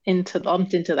like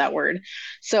lumped into that word.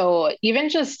 So even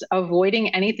just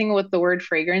avoiding anything with the word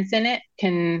fragrance in it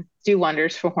can do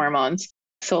wonders for hormones.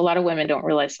 So a lot of women don't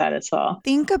realize that as well.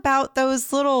 Think about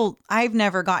those little, I've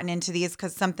never gotten into these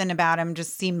because something about them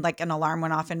just seemed like an alarm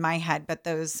went off in my head, but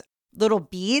those little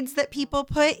beads that people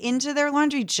put into their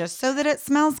laundry just so that it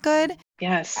smells good.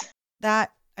 Yes.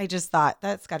 That I just thought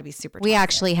that's got to be super We toxic.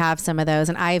 actually have some of those,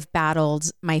 and I've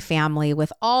battled my family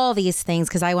with all these things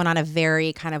because I went on a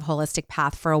very kind of holistic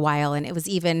path for a while, and it was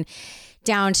even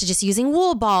down to just using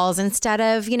wool balls instead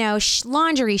of,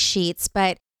 laundry sheets.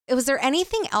 But was there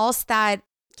anything else that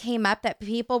came up that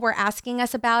people were asking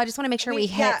us about? I just want to make sure we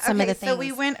hit some of the things. So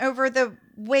we went over the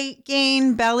weight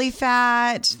gain, belly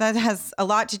fat. That has a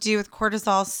lot to do with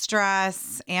cortisol,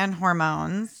 stress, and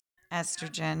hormones,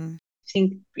 estrogen. I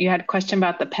think you had a question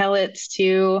about the pellets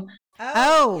too.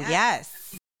 Oh,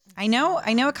 yes. I know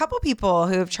a couple people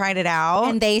who have tried it out.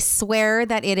 And they swear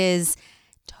that it is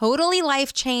totally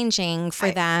life-changing for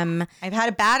them. I've heard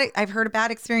a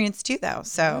bad experience too, though.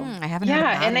 So I haven't heard a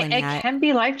bad one yet. It can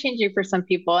be life-changing for some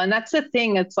people. And that's the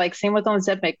thing. It's like same with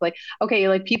Ozempic. Like, okay,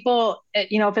 like people,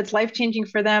 if it's life-changing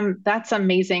for them, that's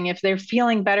amazing. If they're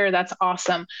feeling better, that's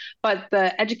awesome. But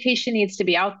the education needs to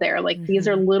be out there. Like these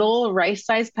are little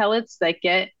rice-sized pellets that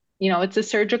get, it's a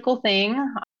surgical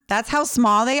thing. That's how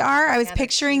small they are. I was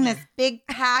picturing this big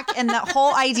pack and the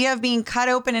whole idea of being cut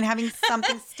open and having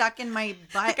something stuck in my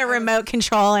butt. Like a remote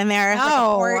control in there.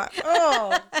 Oh,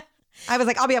 I was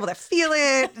like, I'll be able to feel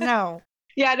it. No.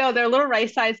 Yeah, no, they're little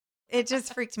rice size. It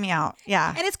just freaked me out.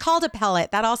 Yeah. And it's called a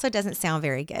pellet. That also doesn't sound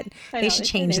very good. They should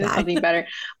change that. Something better.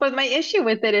 But my issue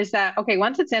with it is that, okay,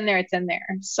 once it's in there, it's in there.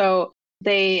 So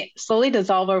they slowly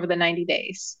dissolve over the 90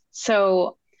 days.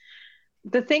 So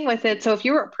the thing with it, so if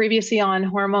you were previously on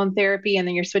hormone therapy and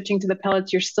then you're switching to the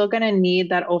pellets, you're still going to need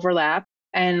that overlap.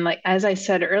 And like, as I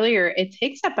said earlier, it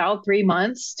takes about 3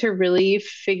 months to really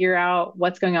figure out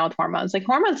what's going on with hormones. Like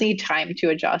hormones need time to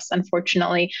adjust.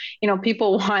 Unfortunately,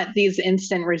 people want these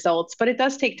instant results, but it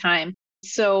does take time.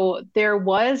 So there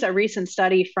was a recent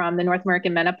study from the North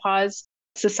American Menopause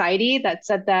Society that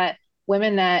said that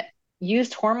women that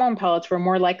used hormone pellets were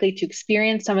more likely to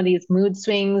experience some of these mood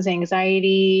swings,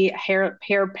 anxiety,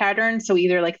 hair patterns. So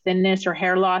either like thinness or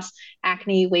hair loss,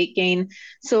 acne, weight gain.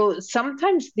 So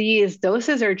sometimes these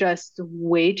doses are just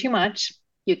way too much.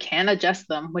 You can't adjust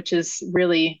them, which is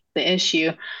really the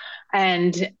issue.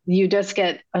 And you just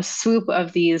get a swoop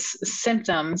of these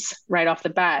symptoms right off the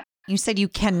bat. You said you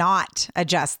cannot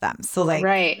adjust them. So like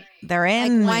right. They're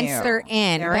in. Like once they're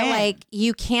in. Like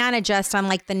you can adjust on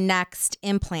like the next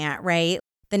implant, right?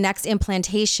 The next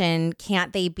implantation,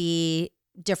 can't they be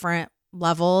different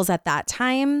levels at that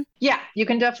time? Yeah, you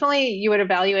would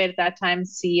evaluate at that time,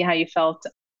 see how you felt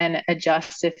and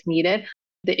adjust if needed.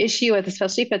 The issue with,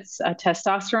 especially if it's a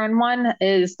testosterone one,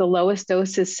 is the lowest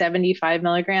dose is 75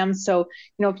 milligrams. So,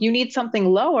 if you need something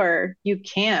lower, you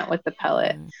can't with the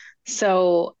pellet.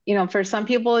 So, for some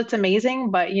people it's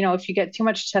amazing, but if you get too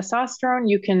much testosterone,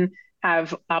 you can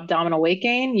have abdominal weight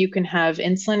gain, you can have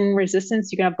insulin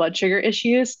resistance, you can have blood sugar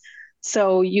issues.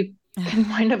 So you can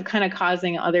wind up kind of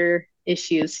causing other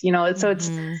issues, so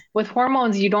it's with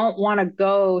hormones, you don't want to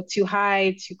go too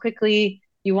high too quickly.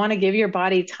 You want to give your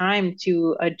body time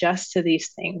to adjust to these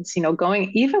things,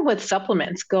 even with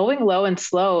supplements, going low and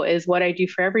slow is what I do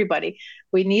for everybody.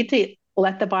 We need to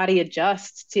let the body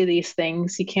adjust to these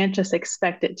things. You can't just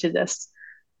expect it to just,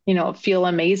 feel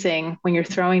amazing when you're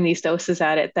throwing these doses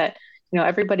at it. That,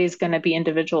 everybody's going to be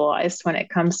individualized when it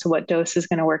comes to what dose is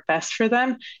going to work best for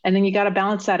them. And then you got to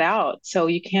balance that out. So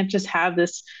you can't just have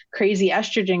this crazy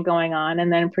estrogen going on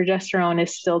and then progesterone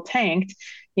is still tanked.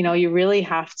 You really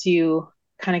have to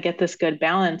kind of get this good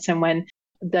balance. And when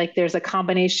like there's a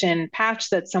combination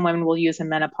patch that some women will use in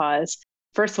menopause,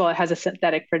 first of all, it has a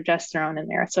synthetic progesterone in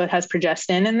there. So it has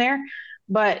progestin in there,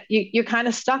 but you're kind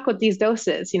of stuck with these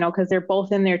doses, because they're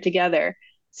both in there together.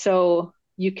 So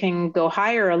you can go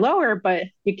higher or lower, but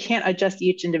you can't adjust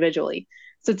each individually.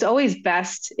 So it's always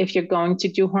best if you're going to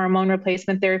do hormone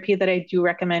replacement therapy that I do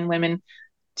recommend women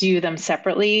do them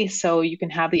separately. So you can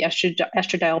have the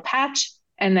estradiol patch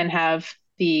and then have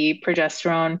the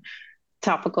progesterone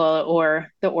topical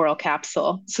or the oral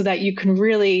capsule so that you can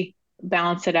really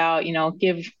balance it out,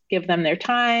 give them their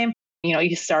time.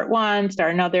 You start one,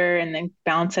 start another, and then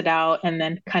balance it out and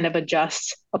then kind of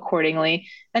adjust accordingly.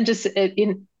 And just,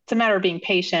 it's a matter of being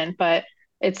patient, but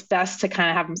it's best to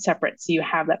kind of have them separate so you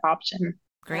have that option.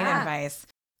 Great advice.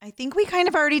 I think we kind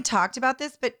of already talked about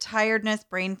this, but tiredness,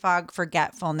 brain fog,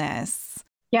 forgetfulness.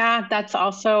 Yeah, that's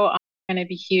also going to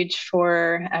be huge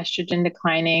for estrogen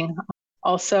declining.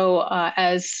 Also,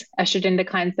 as estrogen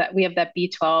declines, that we have that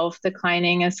B12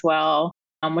 declining as well,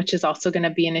 which is also going to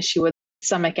be an issue with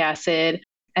stomach acid.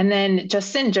 And then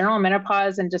just in general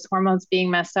menopause and just hormones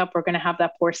being messed up, we're going to have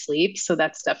that poor sleep. So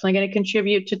that's definitely going to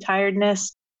contribute to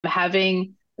tiredness.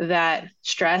 Having that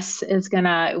stress is going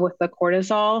to, with the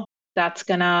cortisol, that's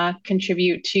going to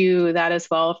contribute to that as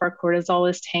well if our cortisol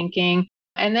is tanking.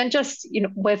 And then just,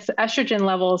 with estrogen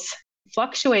levels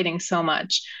fluctuating so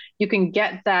much, you can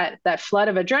get that flood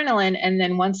of adrenaline. And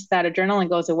then once that adrenaline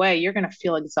goes away, you're going to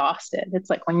feel exhausted. It's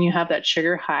like when you have that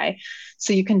sugar high.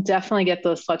 So you can definitely get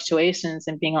those fluctuations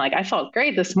and being like, I felt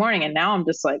great this morning. And now I'm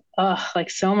just like, oh, like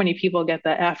so many people get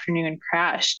that afternoon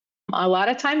crash. A lot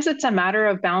of times it's a matter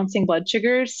of balancing blood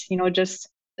sugars, just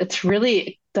it's really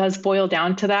it does boil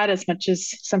down to that as much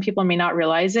as some people may not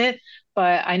realize it.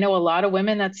 But I know a lot of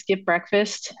women that skip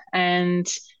breakfast,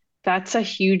 and that's a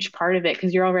huge part of it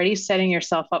because you're already setting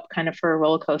yourself up kind of for a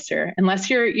roller coaster. Unless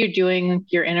you're doing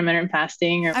your intermittent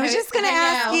fasting. I was just going to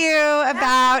ask you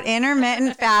about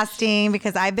intermittent fasting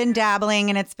because I've been dabbling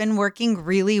and it's been working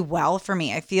really well for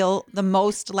me. I feel the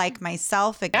most like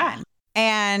myself again. Yeah.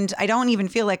 And I don't even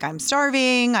feel like I'm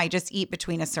starving. I just eat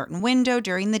between a certain window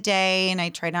during the day and I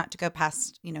try not to go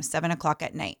past, 7:00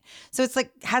 at night. So it's like,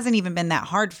 hasn't even been that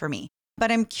hard for me.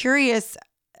 But I'm curious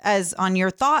as on your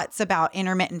thoughts about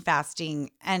intermittent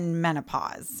fasting and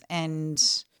menopause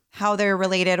and how they're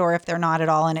related or if they're not at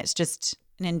all. And it's just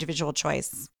an individual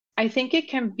choice. I think it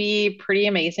can be pretty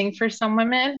amazing for some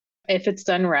women if it's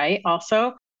done right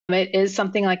also. It is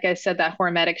something, like I said, that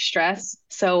hormetic stress.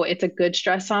 So it's a good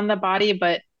stress on the body,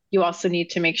 but you also need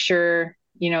to make sure,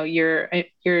 your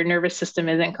nervous system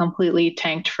isn't completely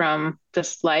tanked from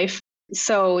this life.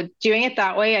 So doing it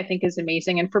that way, I think is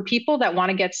amazing. And for people that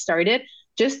want to get started,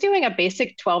 just doing a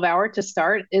basic 12-hour to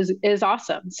start is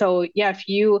awesome. So yeah, if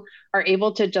you are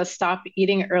able to just stop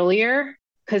eating earlier,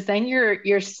 because then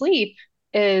your sleep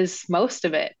is most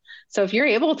of it. So if you're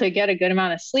able to get a good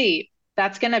amount of sleep,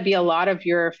 that's going to be a lot of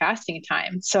your fasting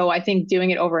time. So I think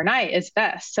doing it overnight is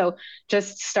best. So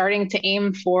just starting to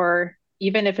aim for,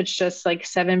 even if it's just like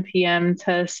 7 p.m.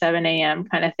 to 7 a.m.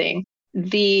 kind of thing.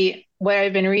 What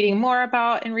I've been reading more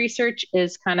about in research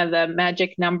is kind of the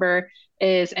magic number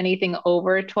is anything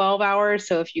over 12 hours.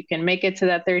 So if you can make it to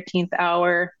that 13th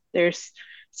hour, there's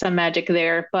some magic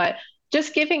there. But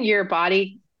just giving your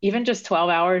body even just 12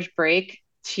 hours break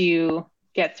to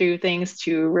get through things,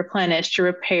 to replenish, to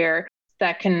repair,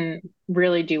 that can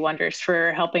really do wonders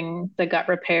for helping the gut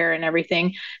repair and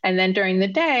everything. And then during the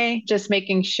day, just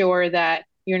making sure that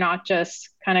you're not just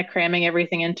kind of cramming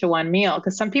everything into one meal,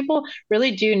 because some people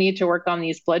really do need to work on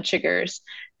these blood sugars.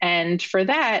 And for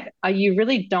that, you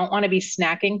really don't want to be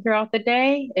snacking throughout the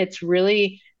day. It's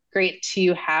really great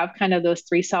to have kind of those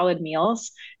 3 solid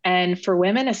meals. And for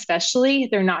women, especially,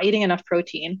 they're not eating enough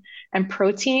protein. And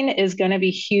protein is going to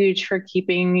be huge for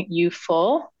keeping you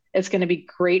full. It's going to be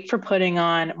great for putting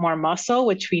on more muscle,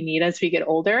 which we need as we get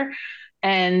older.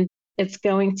 And it's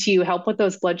going to help with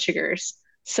those blood sugars.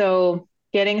 So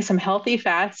getting some healthy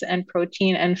fats and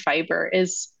protein and fiber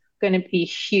is going to be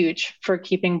huge for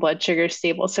keeping blood sugar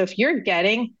stable. So if you're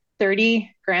getting 30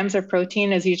 grams of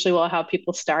protein is usually how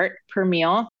people start per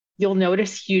meal, you'll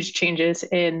notice huge changes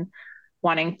in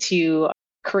wanting to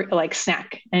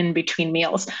snack in between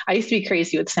meals. I used to be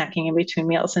crazy with snacking in between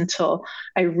meals until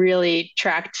I really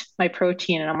tracked my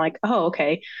protein and I'm like, oh,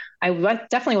 okay. I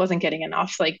definitely wasn't getting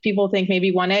enough. Like people think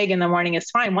maybe 1 egg in the morning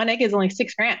is fine. 1 egg is only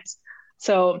 6 grams.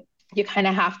 So you kind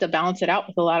of have to balance it out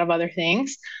with a lot of other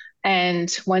things.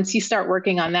 And once you start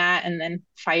working on that, and then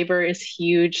fiber is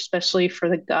huge, especially for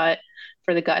the gut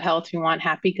health. We want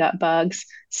happy gut bugs.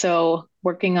 So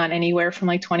working on anywhere from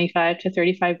like 25 to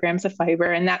 35 grams of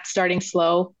fiber, and that's starting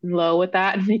slow and low with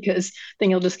that because then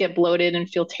you'll just get bloated and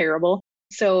feel terrible.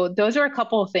 So those are a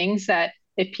couple of things that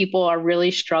if people are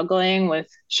really struggling with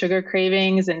sugar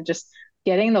cravings and just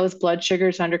getting those blood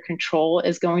sugars under control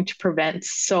is going to prevent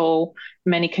so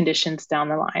many conditions down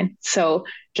the line. So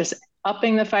just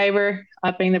upping the fiber,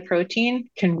 upping the protein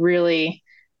can really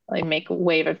make a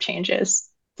wave of changes.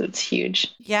 So it's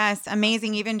huge. Yes,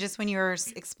 amazing. Even just when you were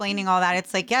explaining all that,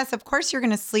 it's like, yes, of course you're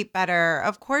going to sleep better.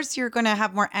 Of course you're going to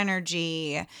have more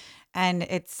energy. And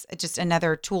it's just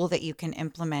another tool that you can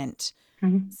implement.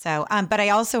 Mm-hmm. So, but I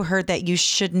also heard that you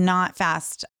should not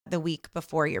fast the week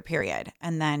before your period.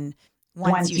 And then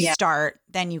once you start,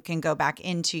 then you can go back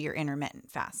into your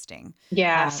intermittent fasting.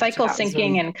 Yeah, cycle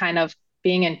syncing and kind of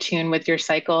being in tune with your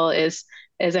cycle is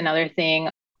another thing.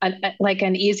 Like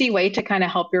an easy way to kind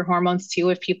of help your hormones too,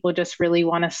 if people just really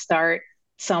want to start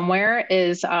somewhere,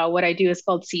 is what I do is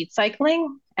called seed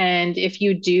cycling. And if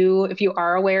you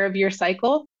are aware of your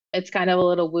cycle, it's kind of a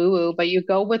little woo-woo, but you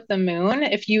go with the moon.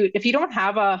 If you don't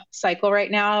have a cycle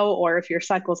right now, or if your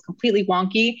cycle is completely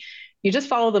wonky, you just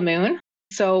follow the moon.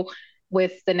 So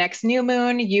with the next new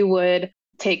moon, you would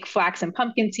take flax and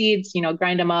pumpkin seeds,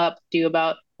 grind them up, do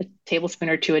about a tablespoon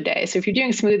or 2 a day. So if you're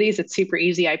doing smoothies, it's super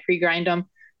easy. I pre-grind them,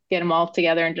 get them all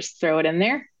together and just throw it in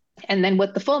there. And then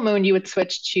with the full moon, you would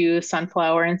switch to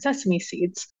sunflower and sesame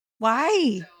seeds.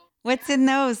 Why? What's in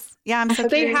those? Yeah, I'm so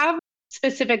curious.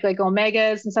 specific like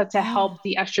omegas and stuff to help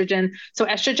the estrogen. So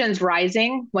estrogen's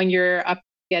rising when you're up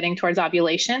getting towards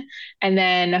ovulation. And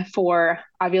then for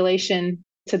ovulation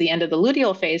to the end of the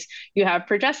luteal phase, you have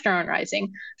progesterone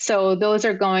rising. So those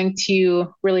are going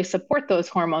to really support those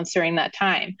hormones during that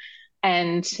time.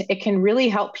 And it can really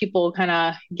help people kind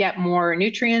of get more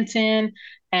nutrients in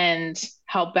and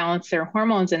help balance their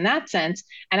hormones in that sense.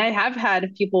 And I have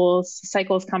had people's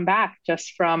cycles come back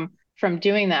just from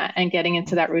doing that and getting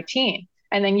into that routine.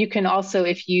 And then you can also,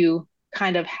 if you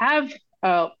kind of have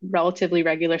a relatively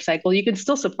regular cycle, you can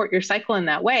still support your cycle in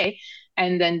that way.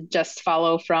 And then just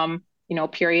follow from,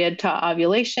 period to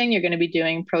ovulation. You're going to be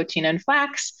doing protein and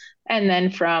flax. And then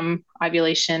from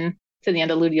ovulation to the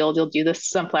end of luteal, you'll do the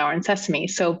sunflower and sesame.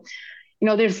 So,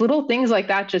 there's little things like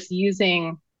that, just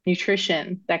using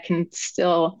nutrition that can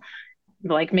still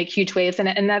like make huge waves.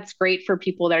 And that's great for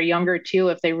people that are younger too.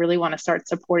 If they really want to start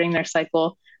supporting their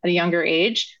cycle at a younger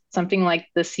age, something like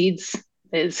the seeds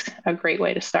is a great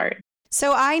way to start.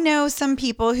 So I know some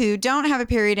people who don't have a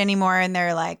period anymore and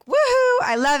they're like, woohoo,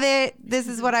 I love it. This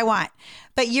is what I want.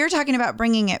 But you're talking about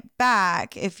bringing it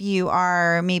back if you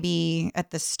are maybe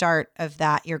at the start of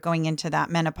that, you're going into that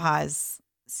menopause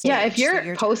stage. Yeah, if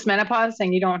you're post-menopause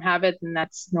and you don't have it, then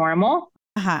that's normal.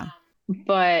 Uh-huh.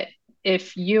 But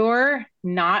if you're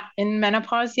not in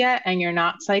menopause yet and you're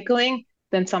not cycling,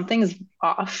 then something's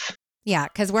off. Yeah,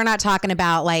 because we're not talking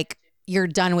about like you're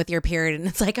done with your period and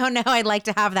it's like, oh no, I'd like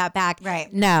to have that back.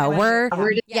 Right. No,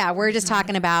 we're just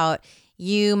talking about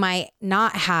you might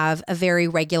not have a very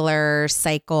regular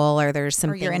cycle, or there's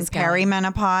some you're in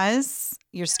perimenopause.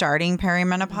 You're starting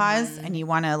perimenopause and you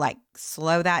want to like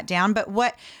slow that down. But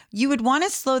what you would want to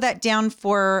slow that down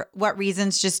for what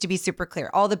reasons, just to be super clear?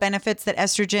 All the benefits that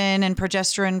estrogen and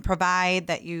progesterone provide,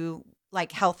 that you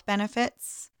like, health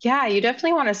benefits? Yeah, you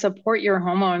definitely want to support your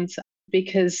hormones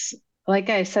because like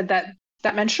I said,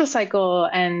 that menstrual cycle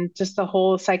and just the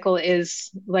whole cycle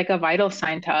is like a vital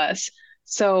sign to us.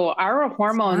 So our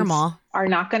hormones are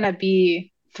not going to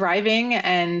be thriving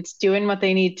and doing what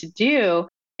they need to do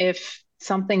if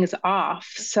something's off.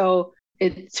 So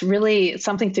it's really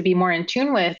something to be more in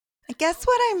tune with. I guess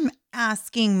what I'm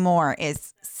asking more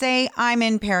is, say I'm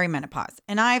in perimenopause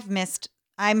and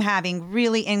I'm having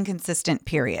really inconsistent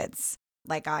periods.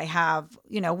 Like I have,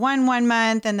 one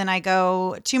month and then I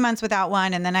go 2 months without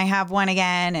one and then I have one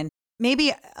again. And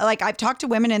maybe like I've talked to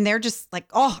women and they're just like,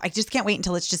 oh, I just can't wait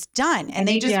until it's just done. And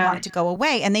they just want it to go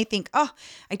away. And they think, oh,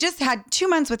 I just had 2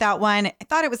 months without one. I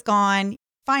thought it was gone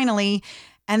finally.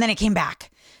 And then it came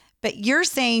back. But you're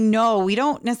saying, no, we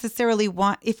don't necessarily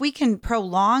want, if we can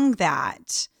prolong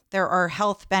that, there are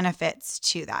health benefits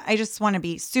to that. I just want to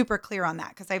be super clear on that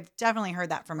because I've definitely heard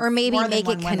that from or maybe more than make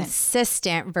one it woman.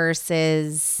 Consistent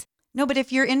versus. No, but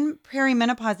if you're in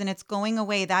perimenopause and it's going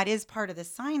away, that is part of the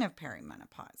sign of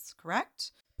perimenopause,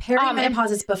 correct?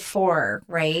 Perimenopause is before,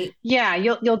 right? Yeah,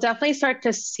 you'll definitely start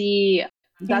to see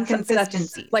that's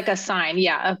like a sign,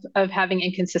 of having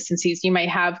inconsistencies. You might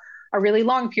have a really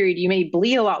long period. You may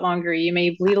bleed a lot longer. You may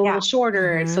bleed a little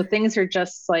shorter. Mm-hmm. So things are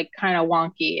just like kind of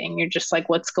wonky and you're just like,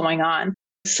 what's going on?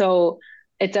 So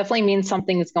it definitely means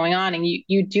something is going on. And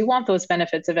you do want those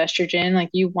benefits of estrogen. Like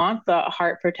you want the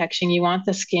heart protection, you want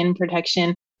the skin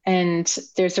protection. And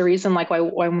there's a reason like why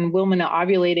when women are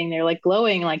ovulating, they're like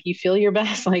glowing, like you feel your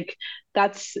best. Like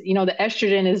that's, the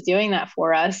estrogen is doing that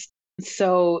for us.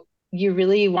 So you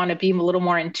really want to be a little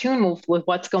more in tune with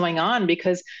what's going on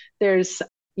because there's,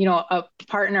 a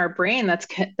part in our brain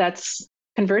that's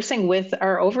conversing with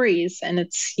our ovaries. And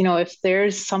it's, if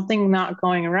there's something not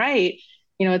going right,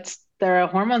 their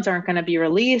hormones aren't going to be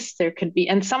released. There could be,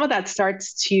 and some of that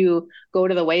starts to go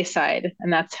to the wayside.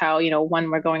 And that's how,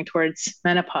 when we're going towards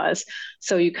menopause.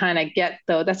 So you kind of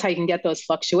that's how you can get those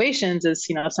fluctuations is,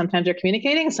 sometimes you're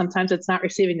communicating, sometimes it's not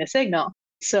receiving the signal.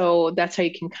 So that's how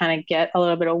you can kind of get a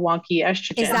little bit of wonky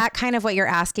estrogen. Is that kind of what you're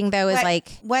asking though?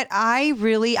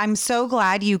 I'm so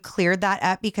glad you cleared that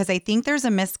up because I think there's a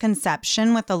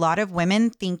misconception with a lot of women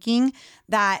thinking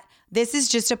that this is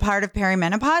just a part of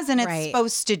perimenopause and it's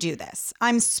supposed to do this.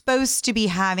 I'm supposed to be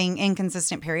having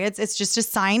inconsistent periods. It's just a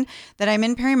sign that I'm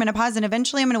in perimenopause and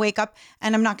eventually I'm going to wake up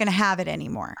and I'm not going to have it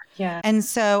anymore. Yeah. And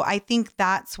so I think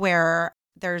that's where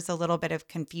there's a little bit of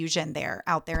confusion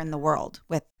out there in the world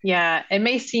with. Yeah, it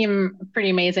may seem pretty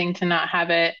amazing to not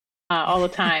have it all the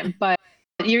time, but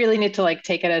you really need to like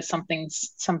take it as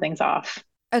something's off.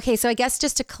 Okay, so I guess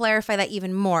just to clarify that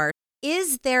even more,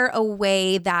 is there a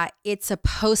way that it's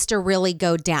supposed to really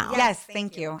go down? Yes,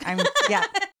 thank you.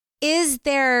 Is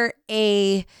there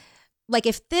if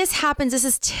this happens, this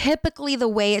is typically the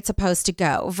way it's supposed to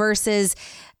go versus,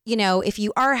 if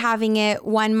you are having it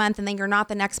 1 month and then you're not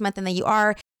the next month and then you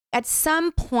are, At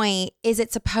some point, is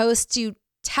it supposed to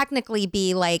technically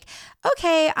be like,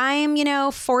 okay, I'm,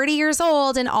 40 years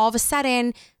old and all of a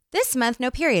sudden this month, no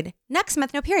period. Next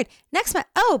month, no period. Next month,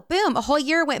 oh, boom, a whole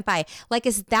year went by. Like,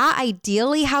 is that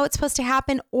ideally how it's supposed to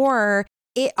happen? Or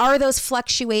are those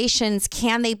fluctuations,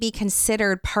 can they be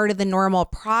considered part of the normal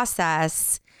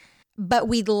process? But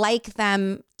we'd like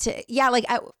them to, like,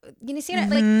 see what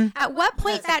like at what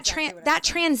point that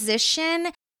transition,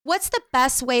 what's the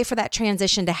best way for that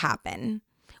transition to happen?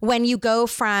 When you go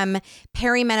from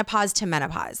perimenopause to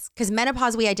menopause, because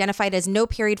menopause we identified as no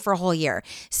period for a whole year.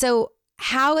 So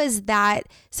how is that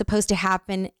supposed to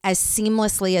happen as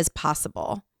seamlessly as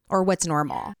possible, or what's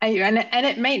normal? And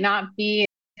it may not be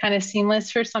kind of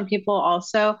seamless for some people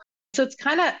also. So it's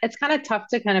kind of tough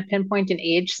to kind of pinpoint an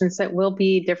age since it will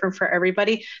be different for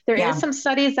everybody. There is some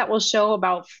studies that will show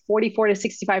about 44 to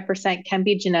 65% can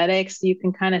be genetics. So you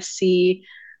can kind of see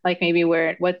like maybe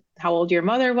how old your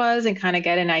mother was and kind of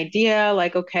get an idea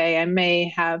like, okay, I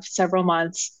may have several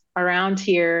months around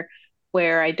here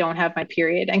where I don't have my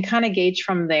period and kind of gauge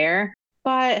from there.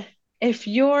 But if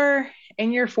you're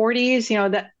in your 40s,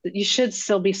 that you should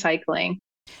still be cycling.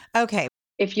 Okay.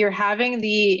 If you're having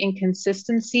the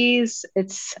inconsistencies,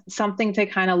 it's something to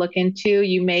kind of look into.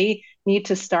 You may need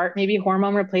to start maybe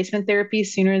hormone replacement therapy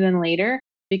sooner than later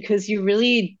because you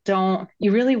really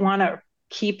want to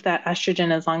keep that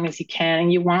estrogen as long as you can.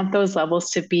 And you want those levels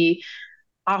to be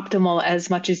optimal as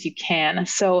much as you can.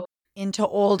 So into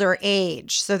older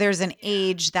age. So there's an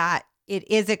age that it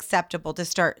is acceptable to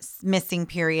start missing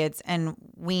periods and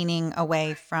weaning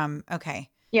away from, okay.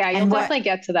 Yeah, you'll definitely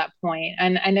get to that point.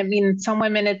 And I mean, some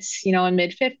women it's, in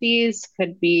mid 50s,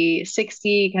 could be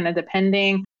 60, kind of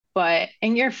depending. But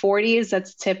in your 40s,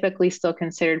 that's typically still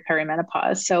considered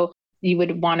perimenopause. So you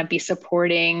would want to be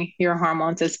supporting your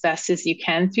hormones as best as you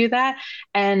can through that.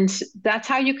 And that's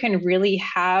how you can really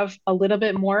have a little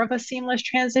bit more of a seamless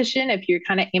transition. If you're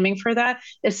kind of aiming for that,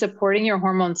 is supporting your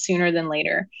hormones sooner than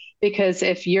later. Because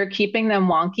if you're keeping them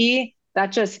wonky,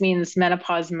 that just means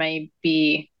menopause may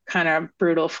be kind of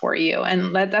brutal for you.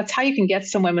 And that's how you can get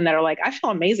some women that are like, I feel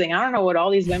amazing. I don't know what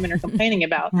all these women are complaining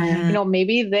about.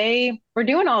 Maybe they were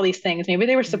doing all these things. Maybe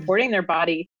they were supporting their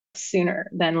body sooner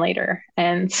than later.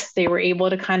 And they were able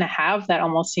to kind of have that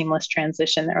almost seamless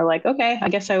transition. They were like, okay, I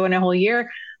guess I went a whole year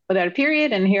without a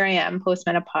period. And here I am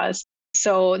post-menopause.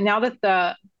 So now that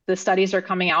the studies are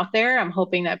coming out there, I'm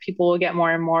hoping that people will get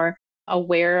more and more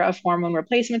aware of hormone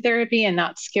replacement therapy and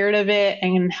not scared of it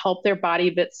and help their body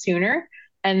a bit sooner.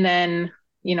 And then,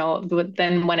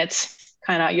 then when it's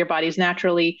kind of your body's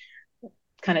naturally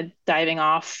kind of diving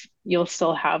off, you'll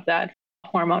still have that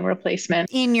hormone replacement.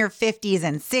 In your 50s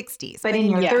and 60s, but in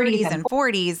your 30s and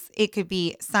 40s, it could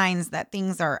be signs that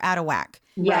things are out of whack.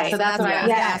 Yeah, right. So that's what I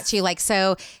was asked you. Like,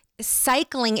 so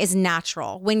cycling is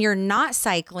natural. When you're not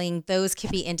cycling, those could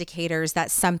be indicators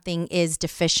that something is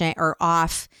deficient or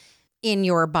off in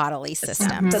your bodily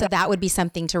system. So that would be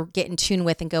something to get in tune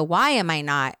with and go, why am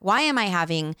I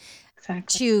having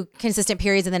 2 consistent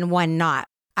periods and then 1 not?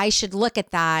 I should look at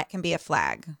that. Can be a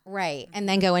flag. Right. And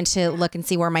then go into look and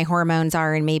see where my hormones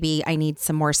are and maybe I need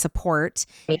some more support.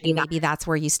 Maybe that's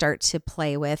where you start to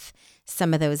play with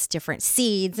some of those different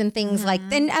seeds and things like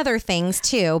and other things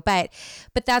too. But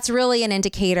that's really an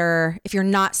indicator if you're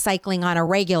not cycling on a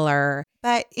regular.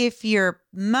 But if your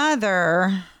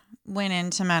mother went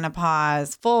into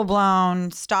menopause full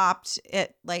blown, stopped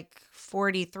at like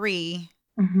 43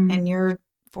 and you're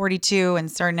 42 and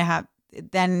starting to have,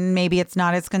 then maybe it's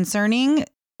not as concerning.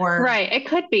 Or right. It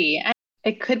could be.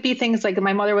 It could be things like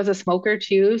my mother was a smoker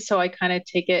too. So I kind of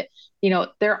take it,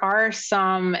 there are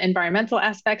some environmental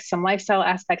aspects, some lifestyle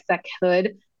aspects that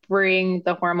could bring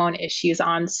the hormone issues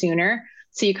on sooner.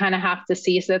 So you kind of have to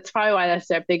see. So that's probably why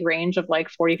that's a big range of like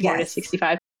 44 to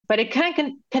 65. But it kind of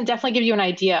can definitely give you an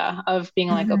idea of being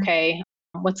like, okay,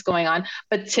 what's going on?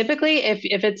 But typically if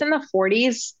it's in the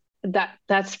 40s,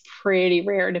 that's pretty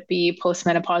rare to be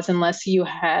postmenopause unless you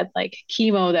had like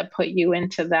chemo that put you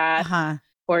into that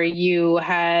or you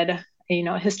had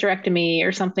hysterectomy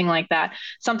or something like that,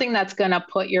 something that's going to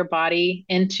put your body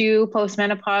into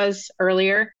postmenopause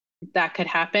earlier. That could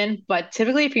happen. But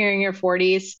typically if you're in your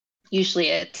 40s, usually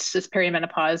it's just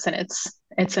perimenopause and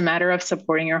it's a matter of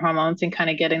supporting your hormones and kind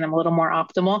of getting them a little more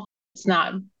optimal. It's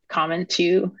not common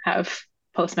to have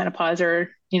postmenopause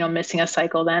or missing a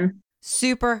cycle then.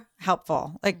 Super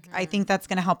helpful. Like, I think that's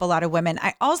going to help a lot of women.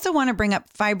 I also want to bring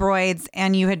up fibroids,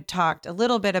 and you had talked a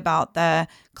little bit about the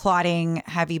clotting,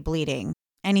 heavy bleeding.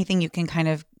 Anything you can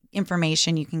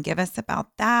information you can give us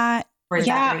about that? Or is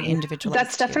that very individualized?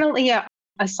 That's definitely a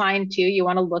sign too. You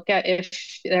want to look at if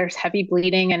there's heavy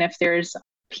bleeding and if there's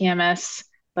PMS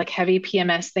like heavy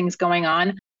PMS things going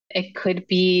on. It could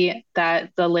be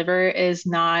that the liver is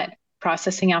not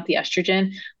processing out the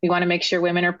estrogen. We want to make sure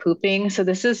women are pooping. So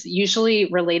this is usually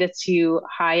related to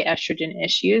high estrogen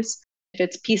issues. If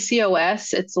it's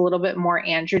PCOS, it's a little bit more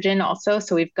androgen also.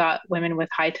 So we've got women with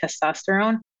high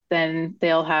testosterone, then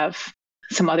they'll have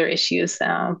some other issues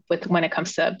with when it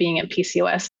comes to being in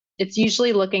PCOS. It's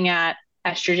usually looking at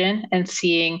estrogen and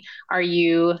seeing, are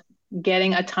you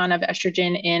getting a ton of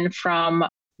estrogen in from,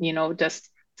 just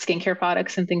skincare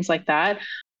products and things like that,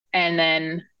 and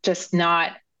then just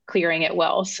not clearing it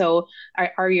well. So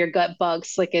are your gut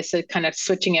bugs, like I said, kind of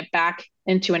switching it back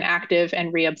into an active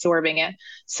and reabsorbing it?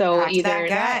 So Back to that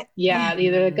gut.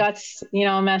 either the gut's,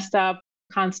 messed up,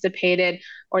 constipated,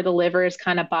 or the liver is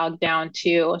kind of bogged down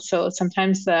too. So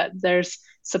sometimes there's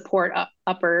support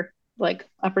upper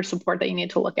support that you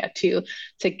need to look at too,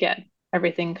 to get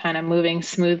everything kind of moving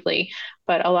smoothly.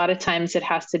 But a lot of times it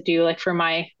has to do, like for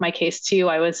my case too,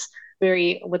 I was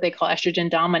very what they call estrogen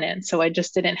dominant. So I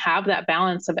just didn't have that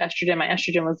balance of estrogen. My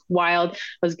estrogen was wild.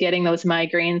 I was getting those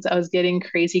migraines. I was getting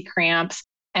crazy cramps.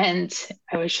 And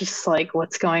I was just like,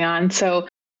 what's going on? So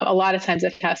a lot of times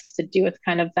it has to do with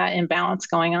kind of that imbalance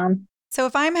going on. So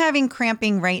if I'm having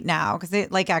cramping right now, because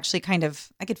it actually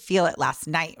I could feel it last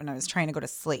night when I was trying to go to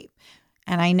sleep.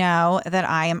 And I know that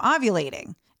I am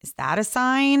ovulating. Is that a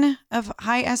sign of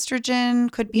high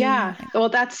estrogen? Could be. Yeah. Well,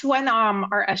 that's when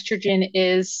our estrogen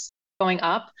is going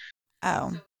up.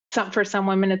 Oh. For some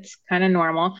women, it's kind of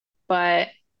normal. But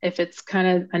if it's kind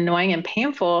of annoying and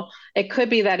painful, it could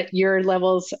be that your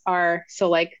levels are, so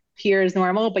like here is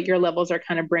normal, but your levels are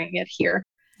kind of bringing it here.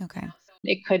 Okay.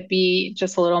 It could be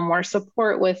just a little more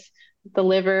support with the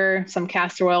liver. Some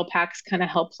castor oil packs kind of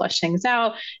help flush things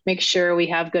out, make sure we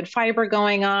have good fiber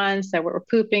going on so that we're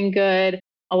pooping good.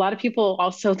 A lot of people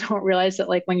also don't realize that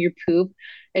like when you poop,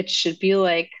 it should be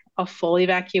like a full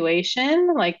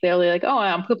evacuation. Like they're like, oh,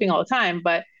 I'm pooping all the time,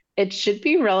 but it should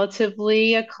be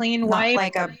relatively a clean wipe. Not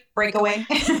like a breakaway.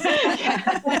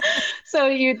 So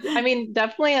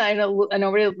definitely, I know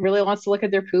nobody really wants to look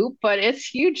at their poop, but it's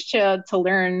huge to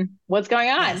learn what's going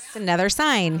on. Yes, it's another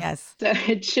sign. Yes. So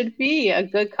it should be a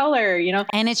good color,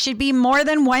 And it should be more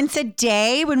than once a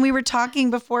day. When we were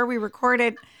talking before we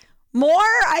recorded, more?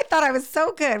 I thought I was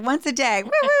so good. Once a day.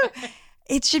 Woo-hoo.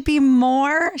 It should be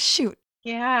more. Shoot.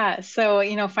 Yeah. So,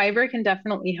 fiber can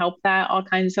definitely help that. All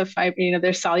kinds of fiber,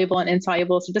 they're soluble and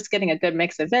insoluble. So just getting a good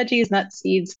mix of veggies, nuts,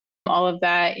 seeds, all of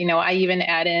that. I even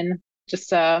add in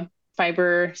just a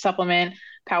fiber supplement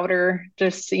powder,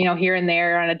 just, here and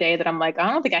there on a day that I'm like,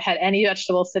 I don't think I had any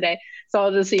vegetables today. So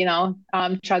I'll just,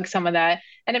 chug some of that.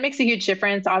 And it makes a huge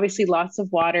difference. Obviously, lots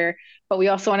of water. But we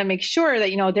also want to make sure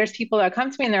that, there's people that come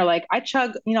to me and they're like, I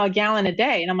chug, a gallon a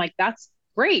day. And I'm like, that's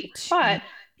great. But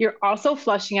you're also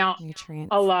flushing out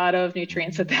a lot of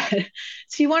nutrients with that.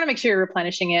 So you want to make sure you're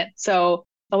replenishing it. So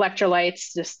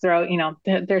electrolytes, just throw,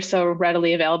 they're so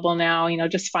readily available now,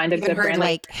 just find a good brand.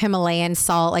 Like Himalayan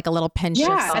salt, like a little pinch of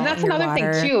salt. Yeah. And that's another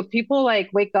thing too. If people like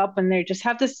wake up and they just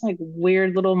have this like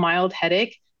weird little mild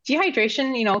headache,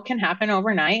 dehydration, can happen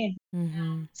overnight.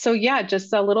 Mm-hmm. So yeah,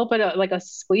 just a little bit of like a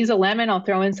squeeze of lemon. I'll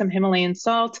throw in some Himalayan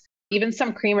salt, even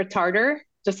some cream or tartar,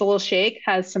 just a little shake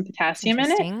has some potassium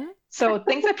in it. So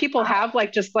things that people have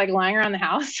like just like lying around the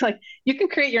house, like you can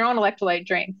create your own electrolyte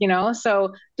drink,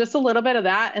 so just a little bit of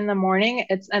that in the morning.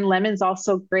 And lemon's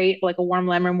also great. Like a warm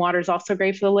lemon water is also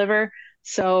great for the liver.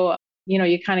 So,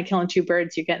 you're kind of killing two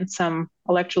birds. You're getting some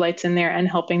electrolytes in there and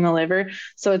helping the liver.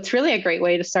 So it's really a great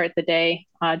way to start the day,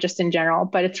 just in general,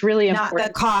 but it's really important. Not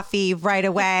the coffee right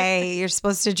away. You're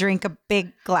supposed to drink a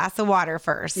big glass of water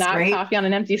first. Not right? Coffee on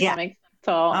an empty stomach. That's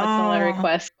all I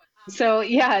request. So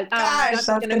yeah, gosh, that's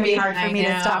going to be hard for me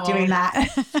to stop doing that.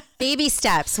 Baby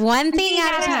steps, one thing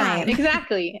at a time.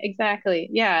 Exactly.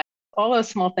 Yeah. All those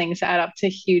small things add up to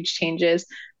huge changes.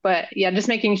 But yeah, just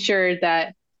making sure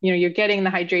that, you're getting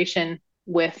the hydration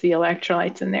with the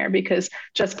electrolytes in there, because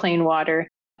just plain water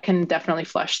can definitely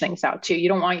flush things out too. You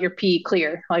don't want your pee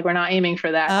clear. Like we're not aiming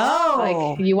for that.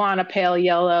 Oh. Like you want a pale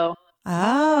yellow.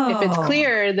 Oh. If it's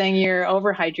clear, then you're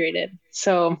overhydrated.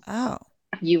 So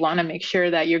you want to make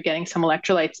sure that you're getting some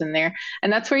electrolytes in there.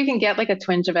 And that's where you can get like a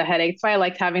twinge of a headache. That's why I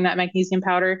liked having that magnesium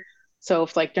powder. So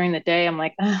if like during the day, I'm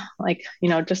like,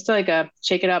 just to like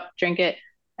shake it up, drink it.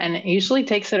 And it usually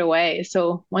takes it away.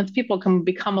 So once people can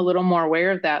become a little more aware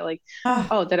of that, like,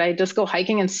 oh, did I just go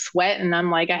hiking and sweat? And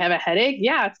I'm like, I have a headache.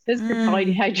 Yeah, it's because you're probably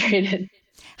dehydrated.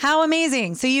 How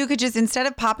amazing. So you could just, instead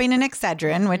of popping an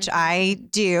Excedrin, which I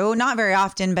do, not very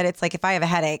often, but it's like if I have a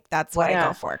headache, that's what I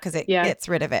go for, because it gets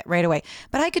rid of it right away.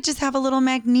 But I could just have a little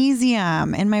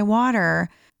magnesium in my water.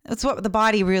 That's what the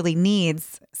body really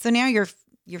needs. So now you're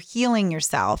you're healing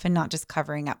yourself and not just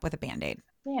covering up with a Band-Aid.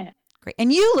 Yeah. Great.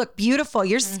 And you look beautiful.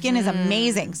 Your skin is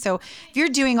amazing. So if you're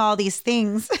doing all these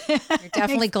things, You're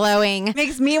definitely glowing.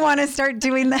 Makes me want to start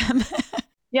doing them.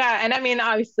 Yeah. And I mean,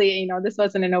 obviously, this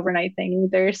wasn't an overnight thing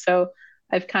either. So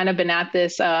I've kind of been at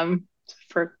this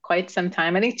for quite some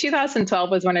time. I think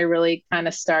 2012 was when I really kind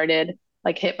of started,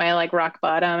 like hit my like rock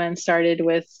bottom, and started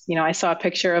with, I saw a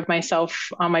picture of myself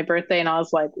on my birthday and I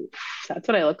was like, that's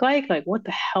what I look like? Like, what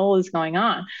the hell is going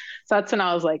on? So that's when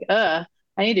I was like,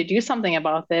 I need to do something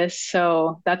about this.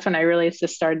 So that's when I really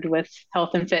just started with health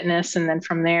and fitness. And then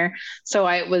from there, so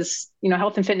I was,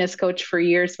 health and fitness coach for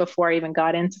years before I even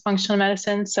got into functional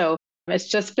medicine. So it's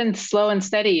just been slow and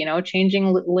steady,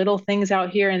 changing little things out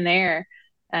here and there.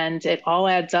 And it all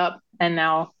adds up. And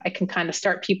now I can kind of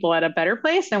start people at a better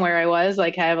place than where I was.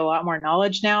 Like I have a lot more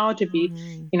knowledge now to be,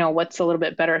 what's a little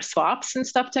bit better swaps and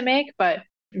stuff to make. But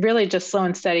really just slow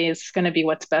and steady is going to be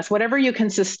what's best. Whatever you can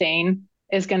sustain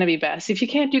is going to be best. If you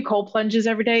can't do cold plunges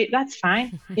every day, that's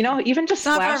fine. Even just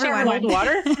splash cold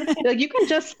water. Like you can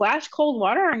just splash cold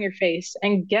water on your face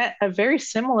and get a very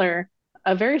similar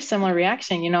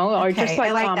reaction, or just like,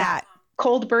 I like that.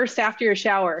 Cold burst after your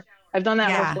shower. I've done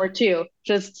that before too.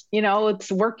 Just,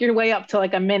 it's work your way up to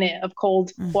like a minute of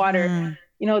cold water.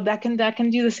 That can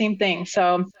do the same thing.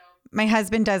 So my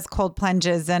husband does cold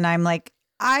plunges and I'm like,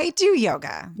 I do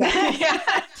yoga.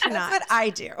 That's what I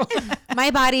do.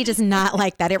 My body does not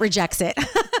like that. It rejects it.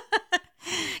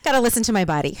 Got to listen to my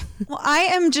body. Well,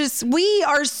 we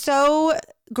are so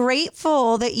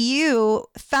grateful that you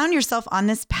found yourself on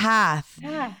this path.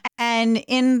 Yeah. And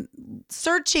in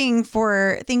searching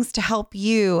for things to help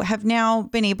you, have now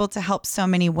been able to help so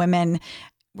many women.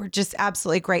 We're just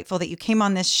absolutely grateful that you came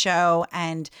on this show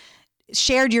and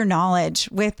shared your knowledge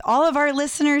with all of our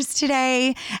listeners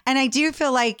today. And I do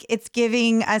feel like it's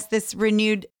giving us this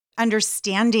renewed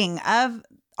understanding of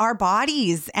our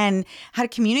bodies and how to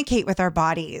communicate with our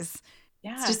bodies.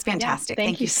 Yeah. It's just fantastic. Yeah.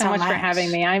 Thank you so much for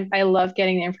having me. I love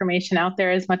getting the information out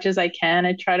there as much as I can.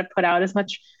 I try to put out as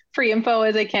much free info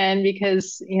as I can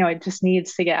because, it just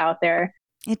needs to get out there.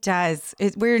 It does.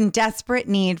 We're in desperate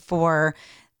need for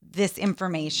this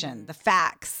information, the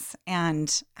facts,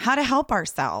 and how to help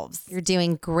ourselves. You're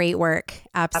doing great work.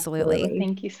 Absolutely.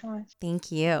 Thank you so much.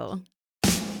 Thank you.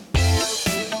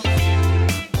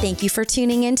 Thank you for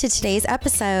tuning in to today's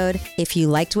episode. If you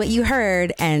liked what you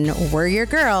heard and we're your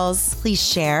girls, please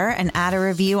share and add a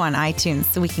review on iTunes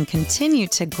so we can continue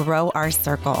to grow our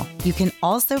circle. You can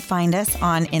also find us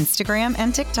on Instagram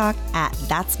and TikTok at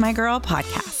That's My Girl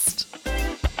Podcast.